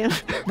spit, Dan?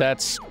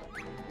 That's...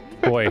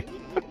 Boy.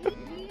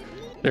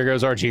 There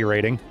goes our G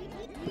rating.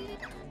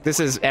 This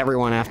is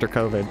everyone after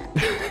COVID.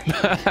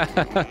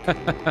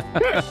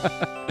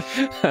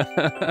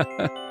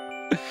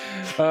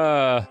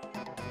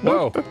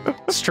 Whoa.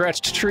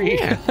 Stretched tree.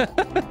 Yeah.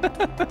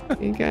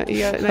 you got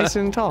it nice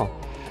and tall.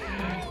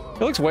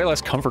 It looks way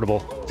less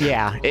comfortable.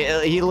 Yeah,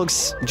 he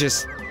looks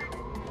just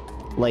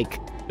like...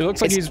 It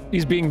looks like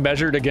he's being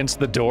measured against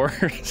the door.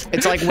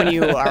 It's like when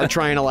you are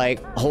trying to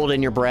like hold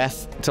in your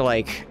breath to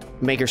like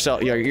make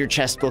yourself your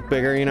chest look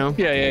bigger, you know?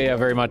 Yeah,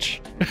 very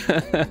much.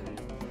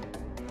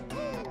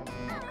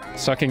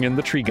 Sucking in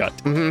the tree gut.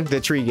 The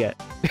tree gut.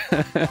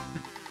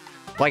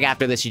 Like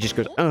after this, he just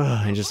goes,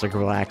 ugh, and just like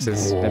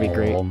relaxes. That'd be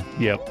great.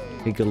 Yep.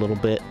 Be a good little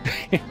bit.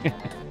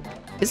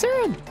 Is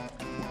there a...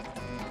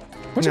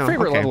 What's your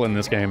favorite level in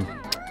this game?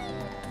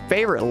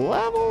 Favorite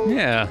level?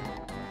 Yeah.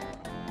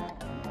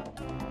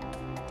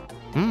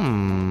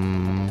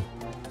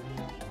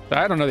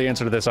 I don't know the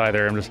answer to this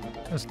either. I'm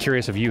just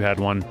curious if you had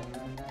one.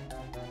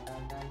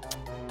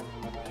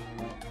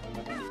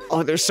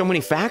 Oh, there's so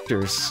many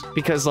factors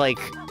because like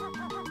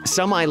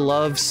some I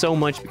love so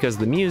much because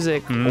of the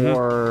music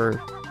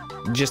or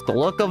just the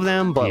look of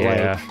them, but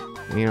like,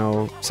 you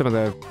know, some of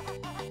the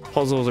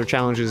puzzles or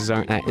challenges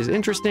aren't as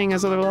interesting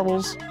as other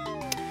levels.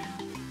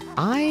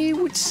 I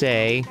would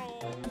say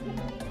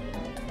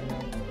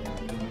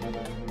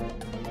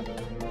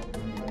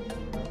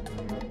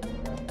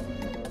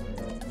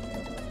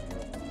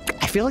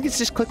I feel like it's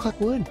just Click Clock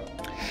Wood.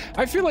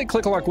 I feel like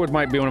Click Clock Wood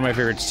might be one of my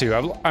favorites too.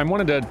 I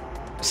wanted to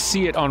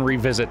see it on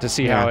revisit to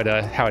see how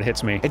it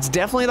hits me. It's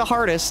definitely the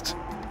hardest.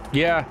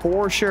 Yeah,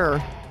 for sure.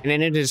 And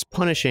then it is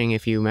punishing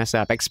if you mess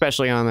up,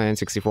 especially on the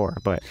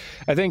N64. But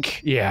I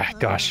think,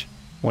 gosh,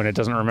 when it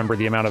doesn't remember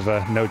the amount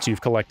of notes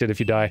you've collected if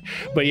you die.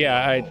 But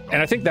yeah,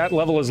 I think that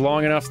level is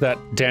long enough that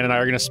Dan and I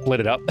are gonna split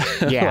it up.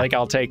 Yeah, like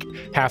I'll take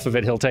half of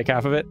it, he'll take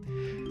half of it.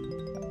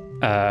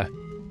 I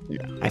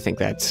think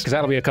that's because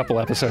that'll be a couple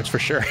episodes for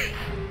sure.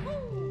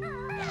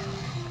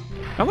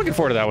 I'm looking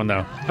forward to that one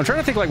though. I'm trying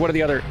to think like what are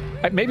the other.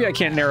 Maybe I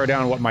can't narrow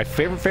down what my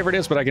favorite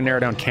is, but I can narrow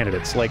down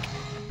candidates. Like,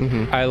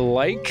 I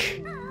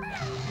like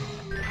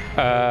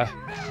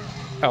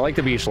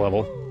the beach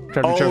level.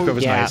 Treasure Trove Cove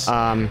is nice.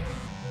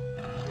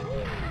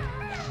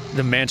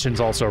 The mansion's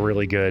also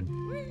really good.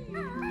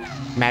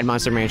 Mad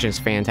Monster Mansion's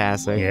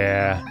fantastic.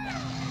 Yeah.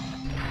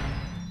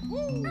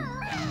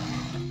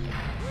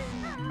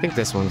 I think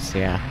this one's,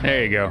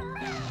 There you go.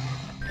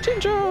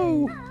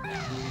 Chincho!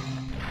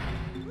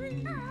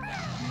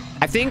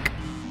 I think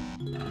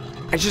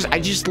I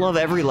just love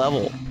every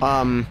level.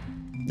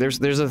 There's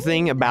a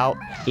thing about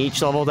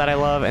each level that I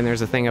love, and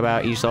there's a thing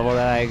about each level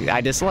that I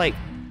dislike.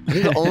 I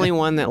think the only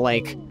one that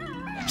like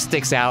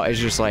sticks out is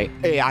just like,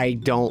 hey, I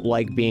don't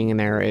like being in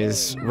there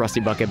is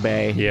Rusty Bucket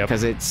Bay. Yeah.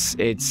 Because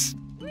it's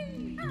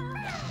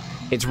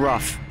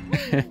rough.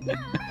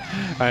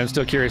 I'm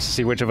still curious to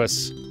see which of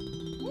us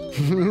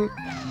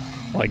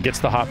like gets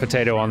the hot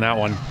potato on that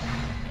one.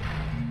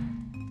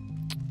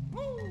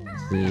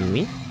 See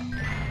me?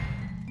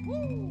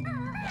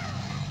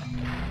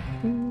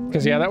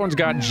 Because yeah, that one's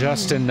got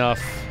just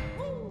enough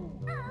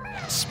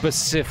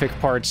specific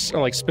parts, or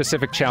like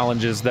specific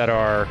challenges that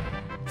are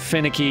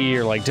finicky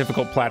or like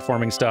difficult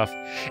platforming stuff.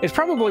 It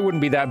probably wouldn't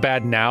be that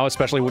bad now,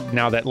 especially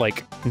now that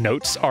like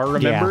notes are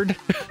remembered.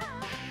 Yeah.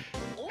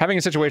 Having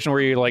a situation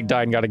where you like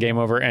died and got a game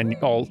over and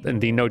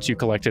the notes you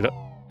collected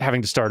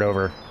having to start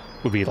over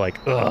would be like,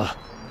 ugh.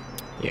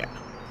 Yeah.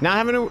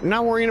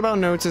 Not worrying about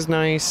notes is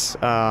nice.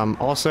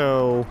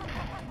 Also,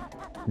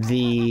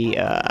 the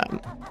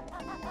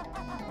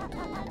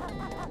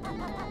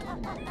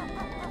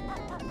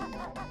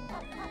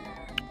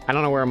I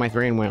don't know where my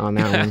brain went on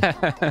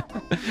that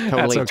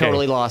one.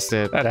 Totally lost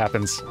it. That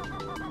happens.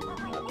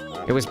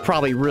 It was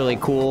probably really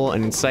cool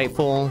and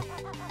insightful,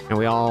 and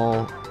we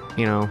all,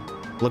 you know,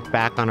 look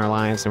back on our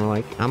lives and we're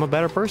like, I'm a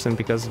better person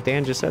because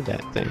Dan just said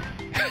that thing.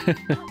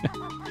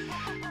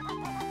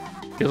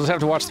 You'll just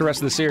have to watch the rest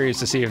of the series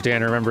to see if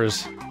Dan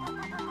remembers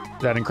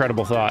that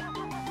incredible thought.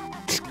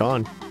 It's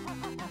gone.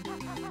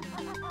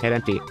 Head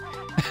empty.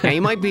 Now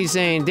you might be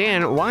saying,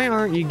 Dan, why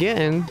aren't you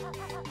getting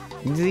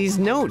these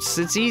notes?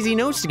 It's easy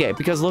notes to get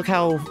because look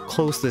how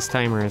close this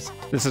timer is.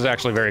 This is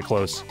actually very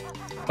close.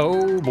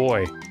 Oh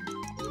boy.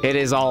 It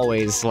is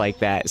always like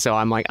that, so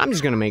I'm like, I'm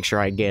just gonna make sure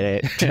I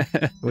get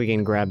it. We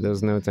can grab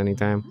those notes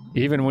anytime.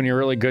 Even when you're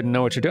really good and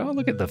know what you're doing, oh,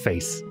 look at the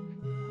face.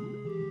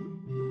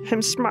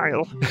 And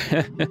smile.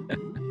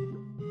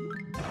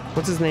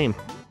 What's his name?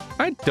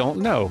 I don't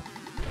know.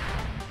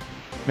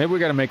 Maybe we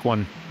gotta make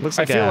one. Looks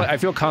like I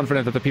feel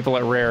confident that the people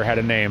at Rare had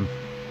a name.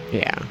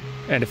 Yeah.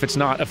 And if it's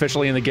not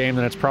officially in the game,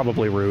 then it's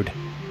probably rude.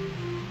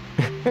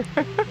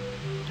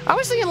 I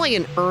was thinking like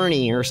an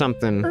Ernie or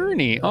something.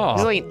 Ernie, oh.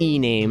 It's like an E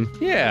name.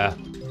 Yeah.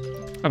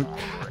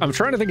 I'm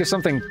trying to think of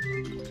something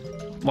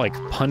like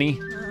punny,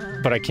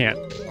 but I can't.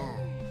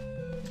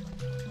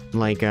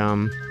 Like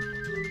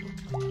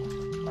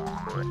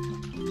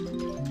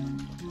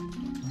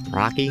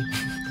Rocky.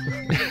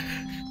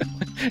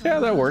 Yeah,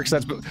 that works.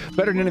 That's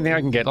better than anything I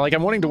can get. Like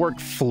I'm wanting to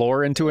work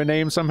floor into a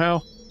name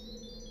somehow,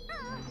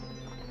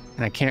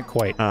 and I can't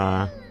quite.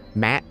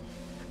 Matt.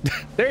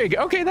 There you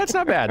go. Okay, that's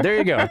not bad. There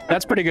you go.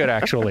 That's pretty good,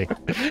 actually.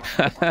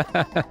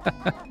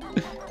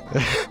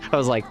 I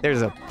was like,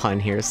 there's a pun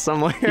here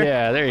somewhere.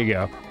 Yeah, there you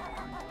go.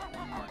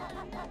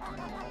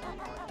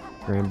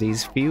 Grab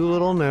these few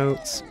little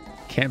notes.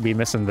 Can't be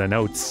missing the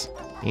notes.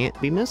 Can't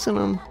be missing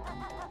them.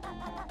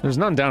 There's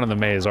none down in the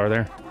maze, are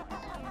there?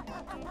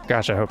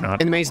 Gosh, I hope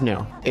not. In the maze,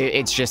 no.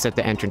 It's just at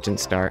the entrance and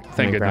start.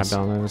 Thank goodness.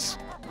 Grabbed all those.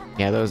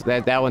 Yeah,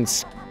 that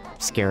one's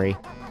scary.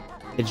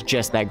 It's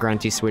just that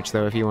grunty switch,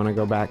 though, if you want to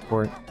go back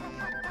for it.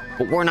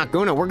 But we're not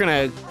gonna. We're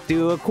gonna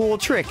do a cool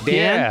trick, Dan.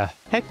 Yeah.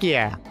 Heck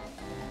yeah.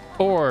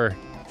 Or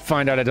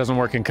find out it doesn't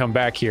work and come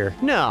back here.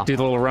 No. Do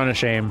the little run of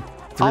shame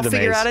through the maze. I'll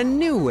figure out a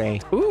new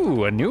way.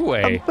 Ooh, a new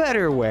way. A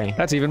better way.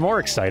 That's even more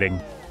exciting.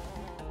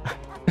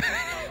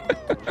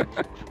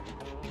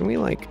 Can we,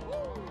 like...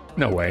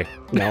 No way.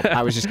 No,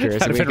 I was just curious.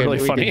 That'd have been really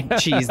funny. We could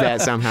cheese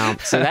that somehow.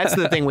 So that's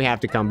the thing we have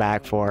to come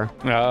back for.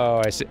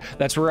 Oh, I see.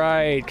 That's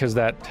right, because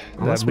that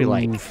Unless that we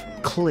move.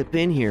 like clip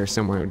in here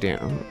somewhere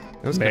down.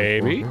 That was kinda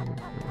Maybe. cool.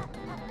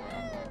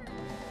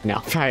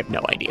 No, I have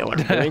no idea what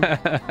I'm doing.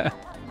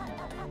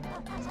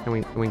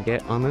 Can we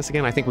get on this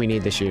again? I think we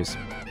need the shoes.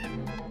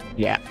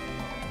 Yeah.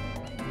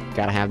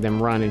 Gotta have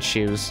them running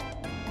shoes.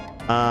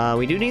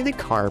 We do need the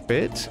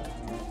carpet.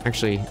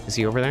 Actually, is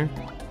he over there?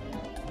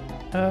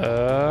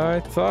 I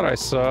thought I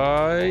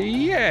saw.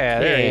 Yeah,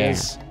 there he Yeah.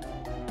 is.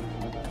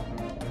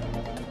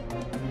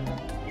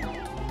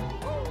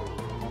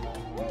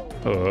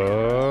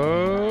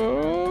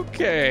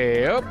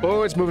 Okay.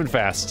 Oh, it's moving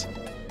fast.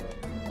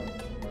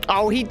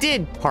 Oh, he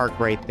did park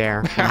right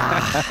there.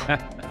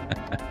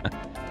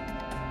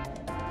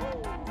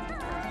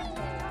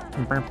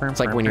 It's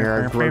like when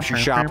you're grocery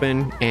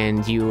shopping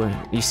and you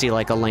see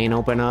like a lane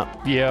open up,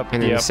 Yep.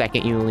 and then yep. the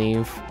second you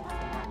leave,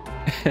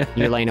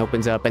 your lane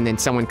opens up, and then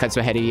someone cuts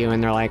ahead of you,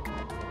 and they're like,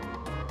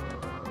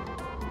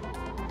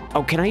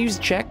 "Oh, can I use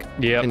the check?"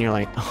 Yep. And you're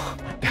like, "Oh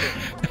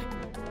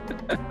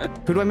my god,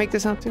 who do I make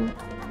this out to?"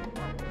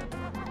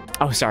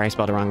 Oh, sorry, I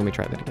spelled it wrong. Let me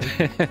try that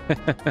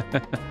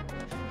again.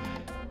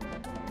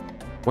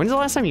 When's the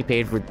last time you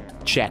paid with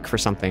check for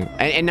something,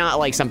 and not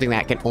like something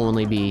that can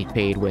only be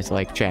paid with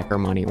like check or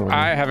money order?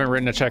 I haven't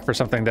written a check for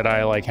something that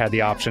I like had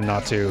the option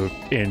not to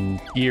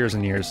in years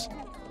and years.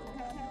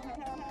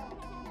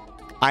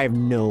 I have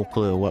no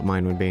clue what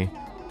mine would be.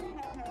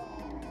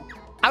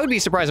 I would be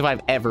surprised if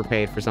I've ever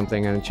paid for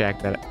something on a check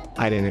that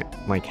I didn't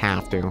like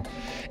have to.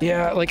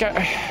 Yeah, like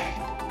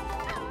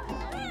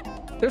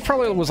there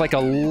probably was like a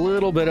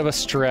little bit of a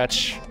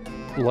stretch,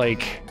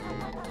 like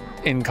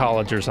in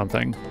college or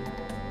something.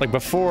 Like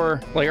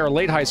before, like or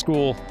late high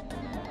school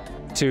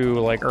to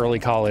like early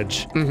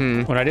college,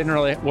 when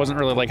I wasn't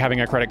really like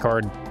having a credit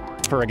card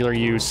for regular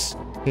use.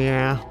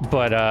 Yeah.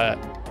 But I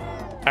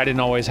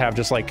didn't always have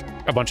just like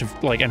a bunch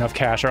of like enough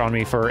cash on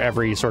me for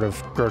every sort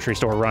of grocery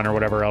store run or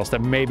whatever else that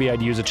maybe I'd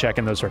use a check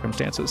in those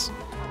circumstances.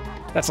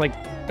 That's like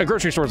a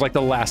grocery store is like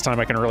the last time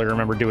I can really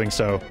remember doing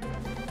so.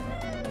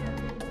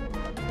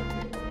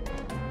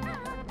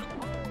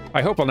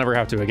 I hope I'll never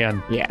have to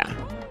again. Yeah.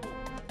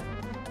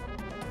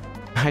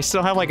 I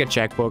still have like a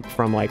checkbook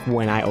from like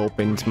when I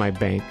opened my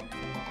bank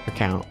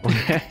account.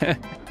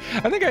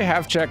 I think I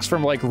have checks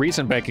from like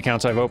recent bank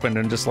accounts I've opened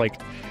and just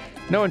like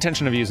no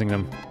intention of using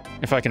them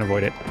if I can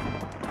avoid it.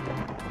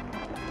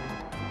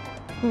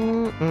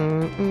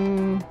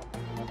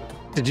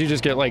 Did you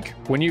just get like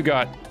when you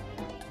got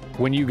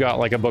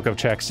like a book of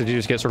checks, did you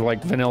just get sort of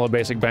like vanilla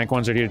basic bank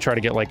ones, or did you try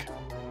to get like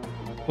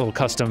little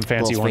custom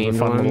fancy Little ones with themed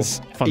fun ones.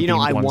 little fun You know,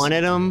 themed I ones?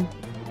 wanted them,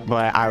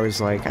 but I was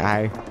like,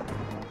 I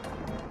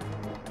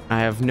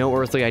have no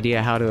earthly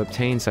idea how to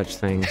obtain such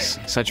things,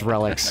 such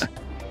relics.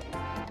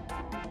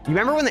 You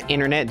remember when the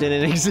internet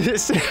didn't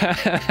exist?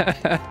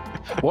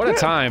 What a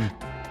time.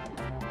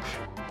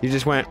 You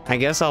just went, I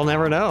guess I'll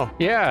never know.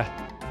 Yeah.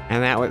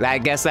 And I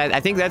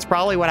think that's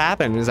probably what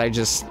happened, is I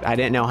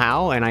didn't know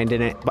how, and I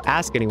didn't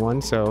ask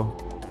anyone, so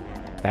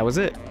that was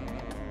it.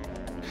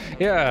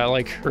 Yeah,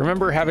 like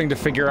remember having to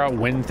figure out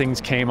when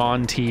things came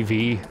on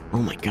TV, Oh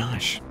my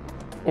gosh.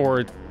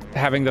 or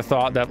having the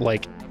thought that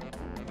like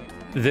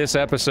this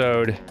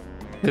episode,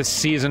 this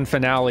season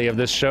finale of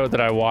this show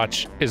that I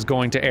watch is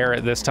going to air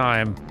at this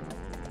time,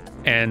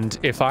 and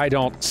if I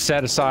don't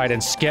set aside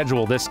and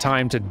schedule this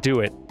time to do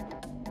it,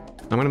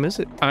 I'm gonna miss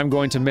it. I'm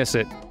going to miss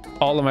it.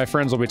 All of my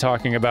friends will be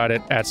talking about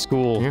it at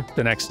school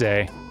the next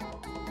day.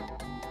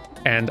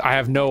 And I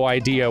have no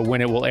idea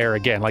when it will air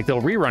again. Like,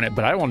 they'll rerun it,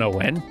 but I won't know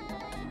when.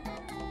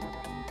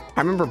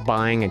 I remember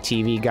buying a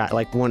TV guide,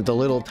 like one of the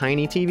little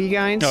tiny TV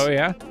guides. Oh,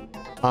 yeah?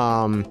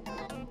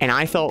 And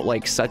I felt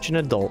like such an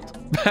adult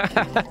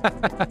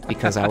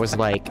because I was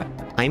like,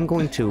 I'm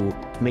going to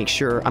make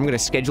sure I'm going to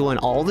schedule in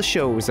all the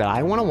shows that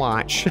I want to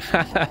watch.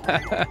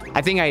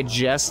 I think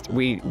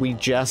we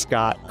just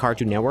got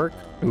Cartoon Network.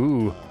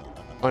 Ooh.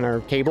 On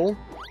our cable.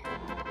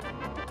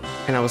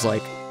 And I was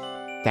like,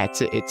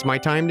 that's it. It's my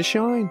time to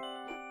shine.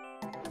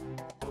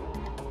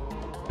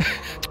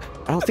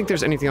 I don't think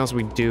there's anything else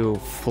we do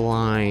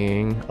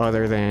flying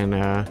other than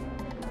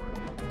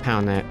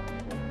pound that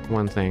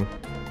one thing.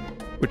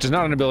 Which is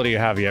not an ability you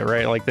have yet,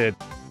 right? Like the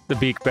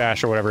beak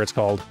bash or whatever it's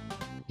called.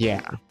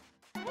 Yeah.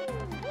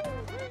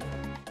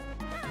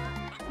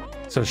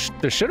 So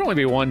there should only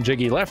be one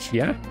Jiggy left,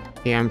 yeah?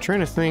 Yeah, I'm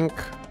trying to think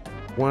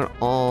what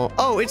all...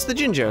 Oh, it's the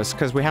Jinjos,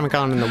 because we haven't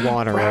gone in the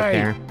water right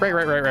there.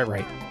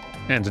 Right.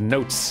 And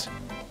notes.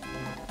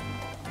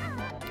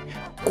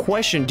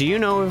 Question, do you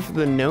know if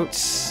the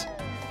notes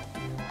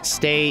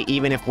stay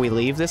even if we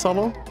leave this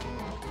level?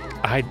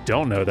 I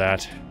don't know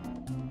that.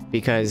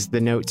 Because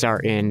the notes are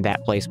in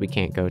that place we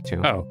can't go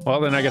to. Oh, well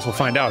then I guess we'll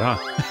find out, huh?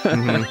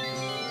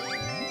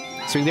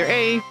 So either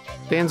A,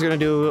 Dan's gonna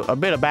do a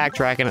bit of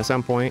backtracking at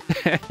some point,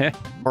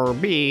 or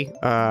B,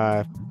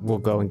 we'll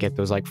go and get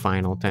those like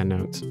final 10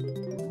 notes.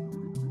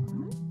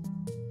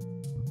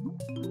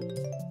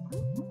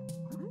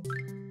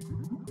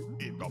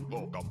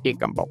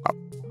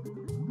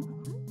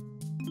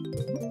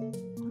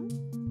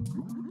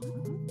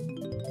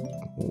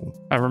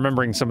 I'm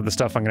remembering some of the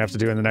stuff I'm gonna have to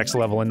do in the next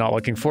level and not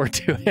looking forward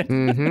to it.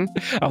 Mm-hmm.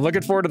 I'm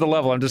looking forward to the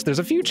level. There's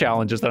a few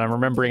challenges that I'm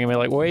remembering and be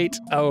like, wait,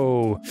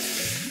 oh,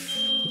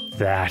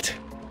 that.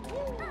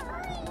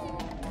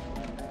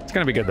 It's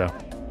gonna be good though.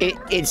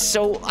 It's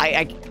so,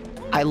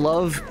 I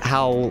love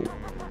how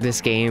this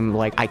game,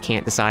 like, I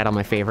can't decide on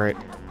my favorite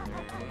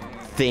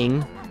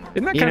thing.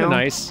 Isn't that kind of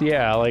nice?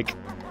 Yeah, like,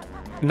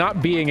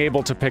 not being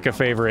able to pick a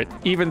favorite,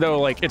 even though,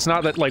 like, it's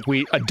not that, like,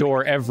 we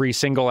adore every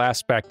single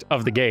aspect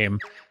of the game.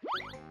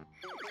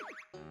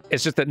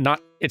 It's just that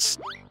it's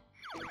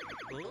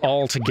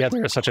all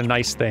together such a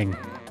nice thing.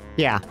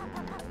 Yeah.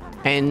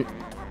 And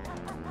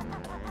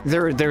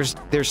there's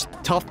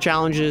tough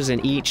challenges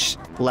in each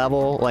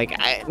level, like,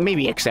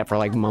 maybe except for,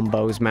 like,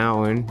 Mumbo's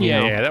Mountain. You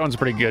know? Yeah, that one's a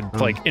pretty good,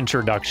 like,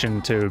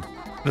 introduction to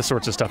the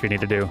sorts of stuff you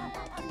need to do.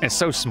 It's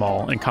so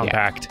small and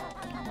compact.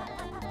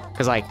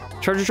 Because, like,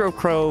 Treasure Trove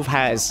Cove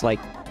has, like,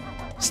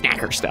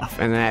 snacker stuff.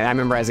 And I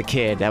remember as a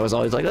kid, I was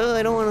always like, oh,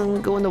 I don't want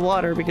to go in the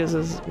water because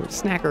it's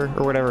snacker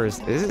or whatever. Is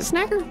it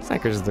snacker?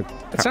 Snacker is the...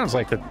 It sounds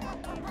like the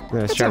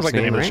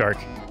name of the shark.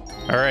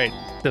 All right,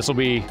 this will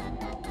be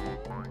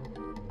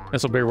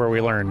where we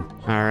learn.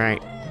 All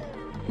right.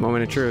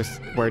 Moment of truth,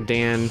 where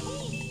Dan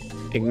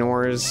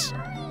ignores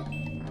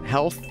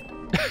health.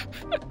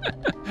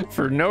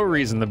 For no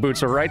reason, the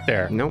boots are right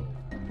there. Nope.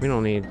 We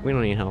don't need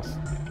health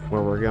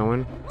where we're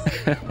going.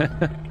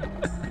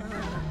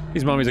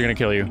 These mummies are gonna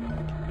kill you.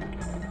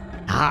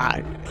 Ah,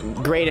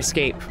 great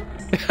escape.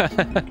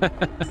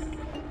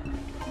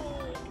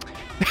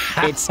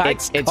 It's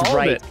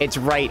right. It's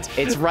right.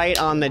 It's right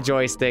on the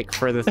joystick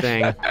for the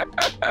thing.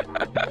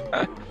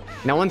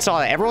 No one saw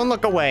that. Everyone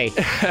look away.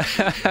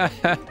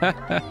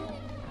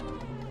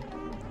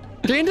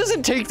 Dan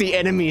doesn't take the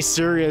enemy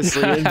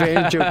seriously in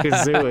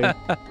Banjo-Kazooie.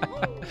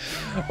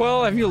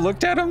 Well, have you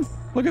looked at them?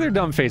 Look at their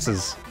dumb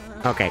faces.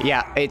 Okay,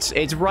 yeah,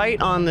 it's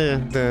right on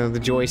the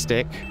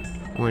joystick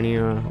when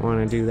you want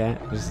to do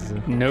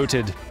that.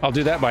 Noted. I'll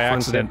do that by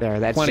accident. There,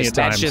 that's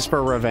just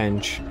for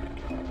revenge.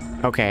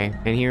 Okay,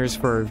 and here's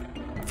for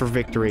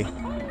victory.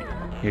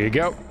 Here you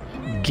go.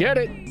 Get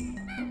it.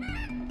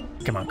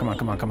 Come on, come on,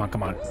 come on, come on,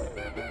 come on.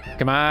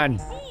 Come on.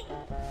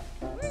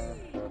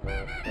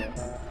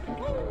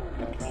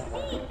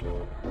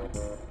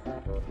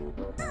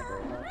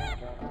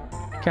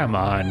 Come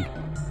on.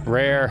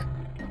 Rare.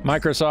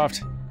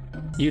 Microsoft,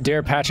 you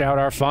dare patch out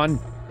our fun?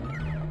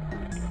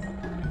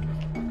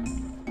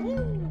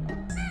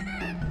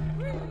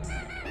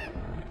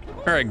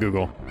 All right,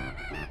 Google.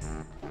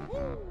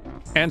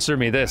 Answer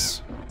me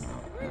this.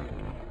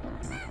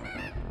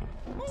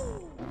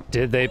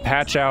 Did they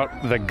patch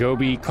out the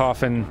Gobi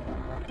Coffin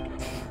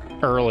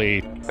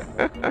early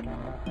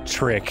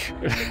trick?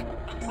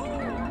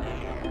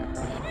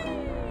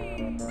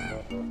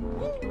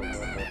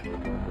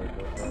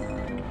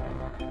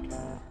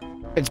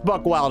 It's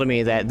buck wild to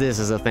me that this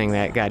is a thing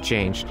that got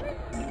changed.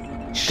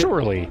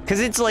 Surely. Because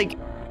it's like...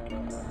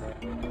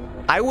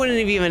 I wouldn't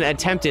have even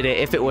attempted it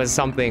if it was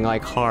something,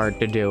 like, hard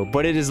to do.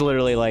 But it is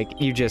literally like,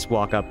 you just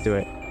walk up to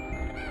it.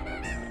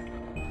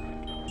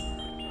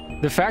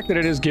 The fact that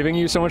it is giving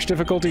you so much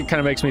difficulty kind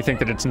of makes me think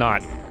that it's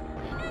not...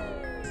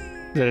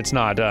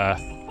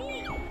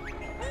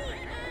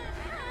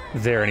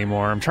 there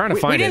anymore. I'm trying to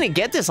find it. We didn't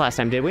get this last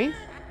time, did we?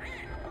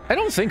 I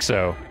don't think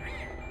so.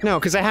 No,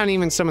 because I hadn't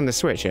even summoned the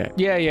Switch yet.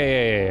 Yeah.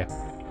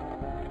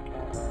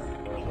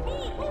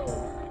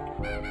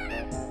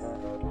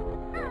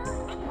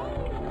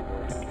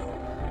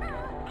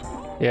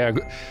 Yeah,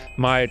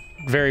 my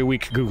very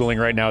weak Googling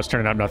right now is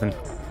turning up nothing.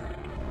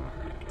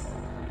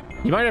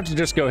 You might have to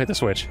just go hit the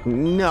Switch.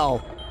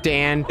 No,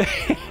 Dan.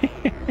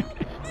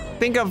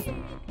 Think of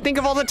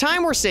all the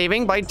time we're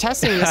saving by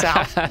testing this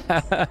out.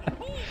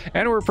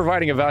 And we're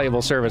providing a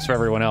valuable service for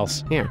everyone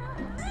else. Yeah.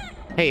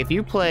 Hey, if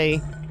you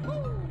play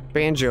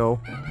Banjo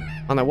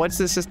on the, what's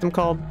this system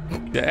called?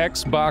 The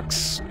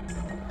Xbox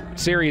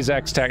Series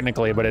X,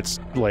 technically, but it's,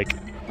 like,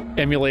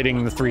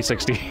 emulating the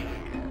 360,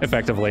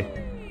 effectively.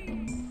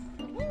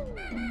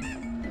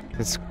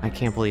 I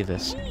can't believe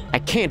this. I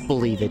can't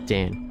believe it,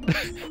 Dan.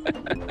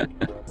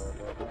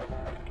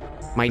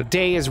 My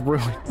day is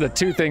ruined. The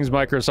two things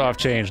Microsoft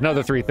changed. No,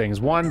 the three things.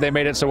 One, they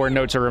made it so where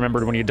notes are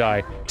remembered when you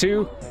die.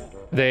 Two,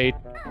 they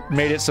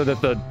made it so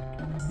that the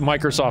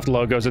Microsoft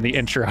logo's in the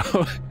intro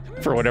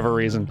for whatever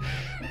reason.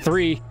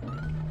 Three,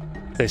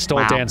 they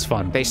stole Dan's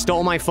fun. They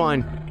stole my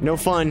fun. No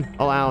fun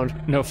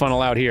allowed. No fun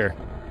allowed here.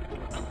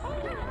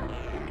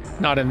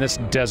 Not in this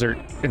desert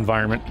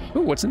environment.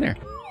 Ooh, what's in there?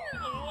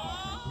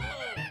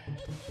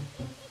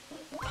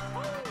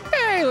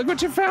 Hey, look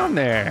what you found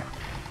there.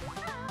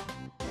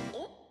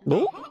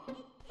 Ooh.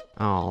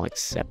 I'll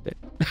accept it.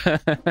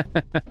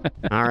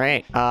 All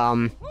right.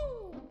 I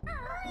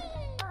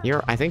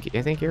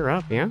think you're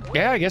up, yeah?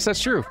 Yeah, I guess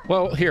that's true.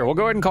 Well, here, we'll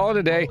go ahead and call it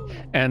a day,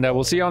 and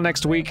we'll see y'all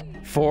next week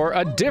for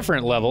a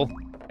different level.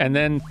 And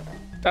then,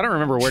 I don't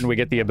remember when we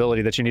get the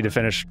ability that you need to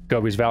finish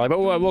Gobi's Valley, but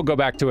we'll go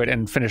back to it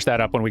and finish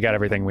that up when we got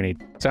everything we need.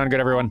 Sound good,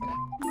 everyone?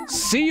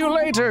 See you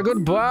later.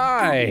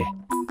 Goodbye.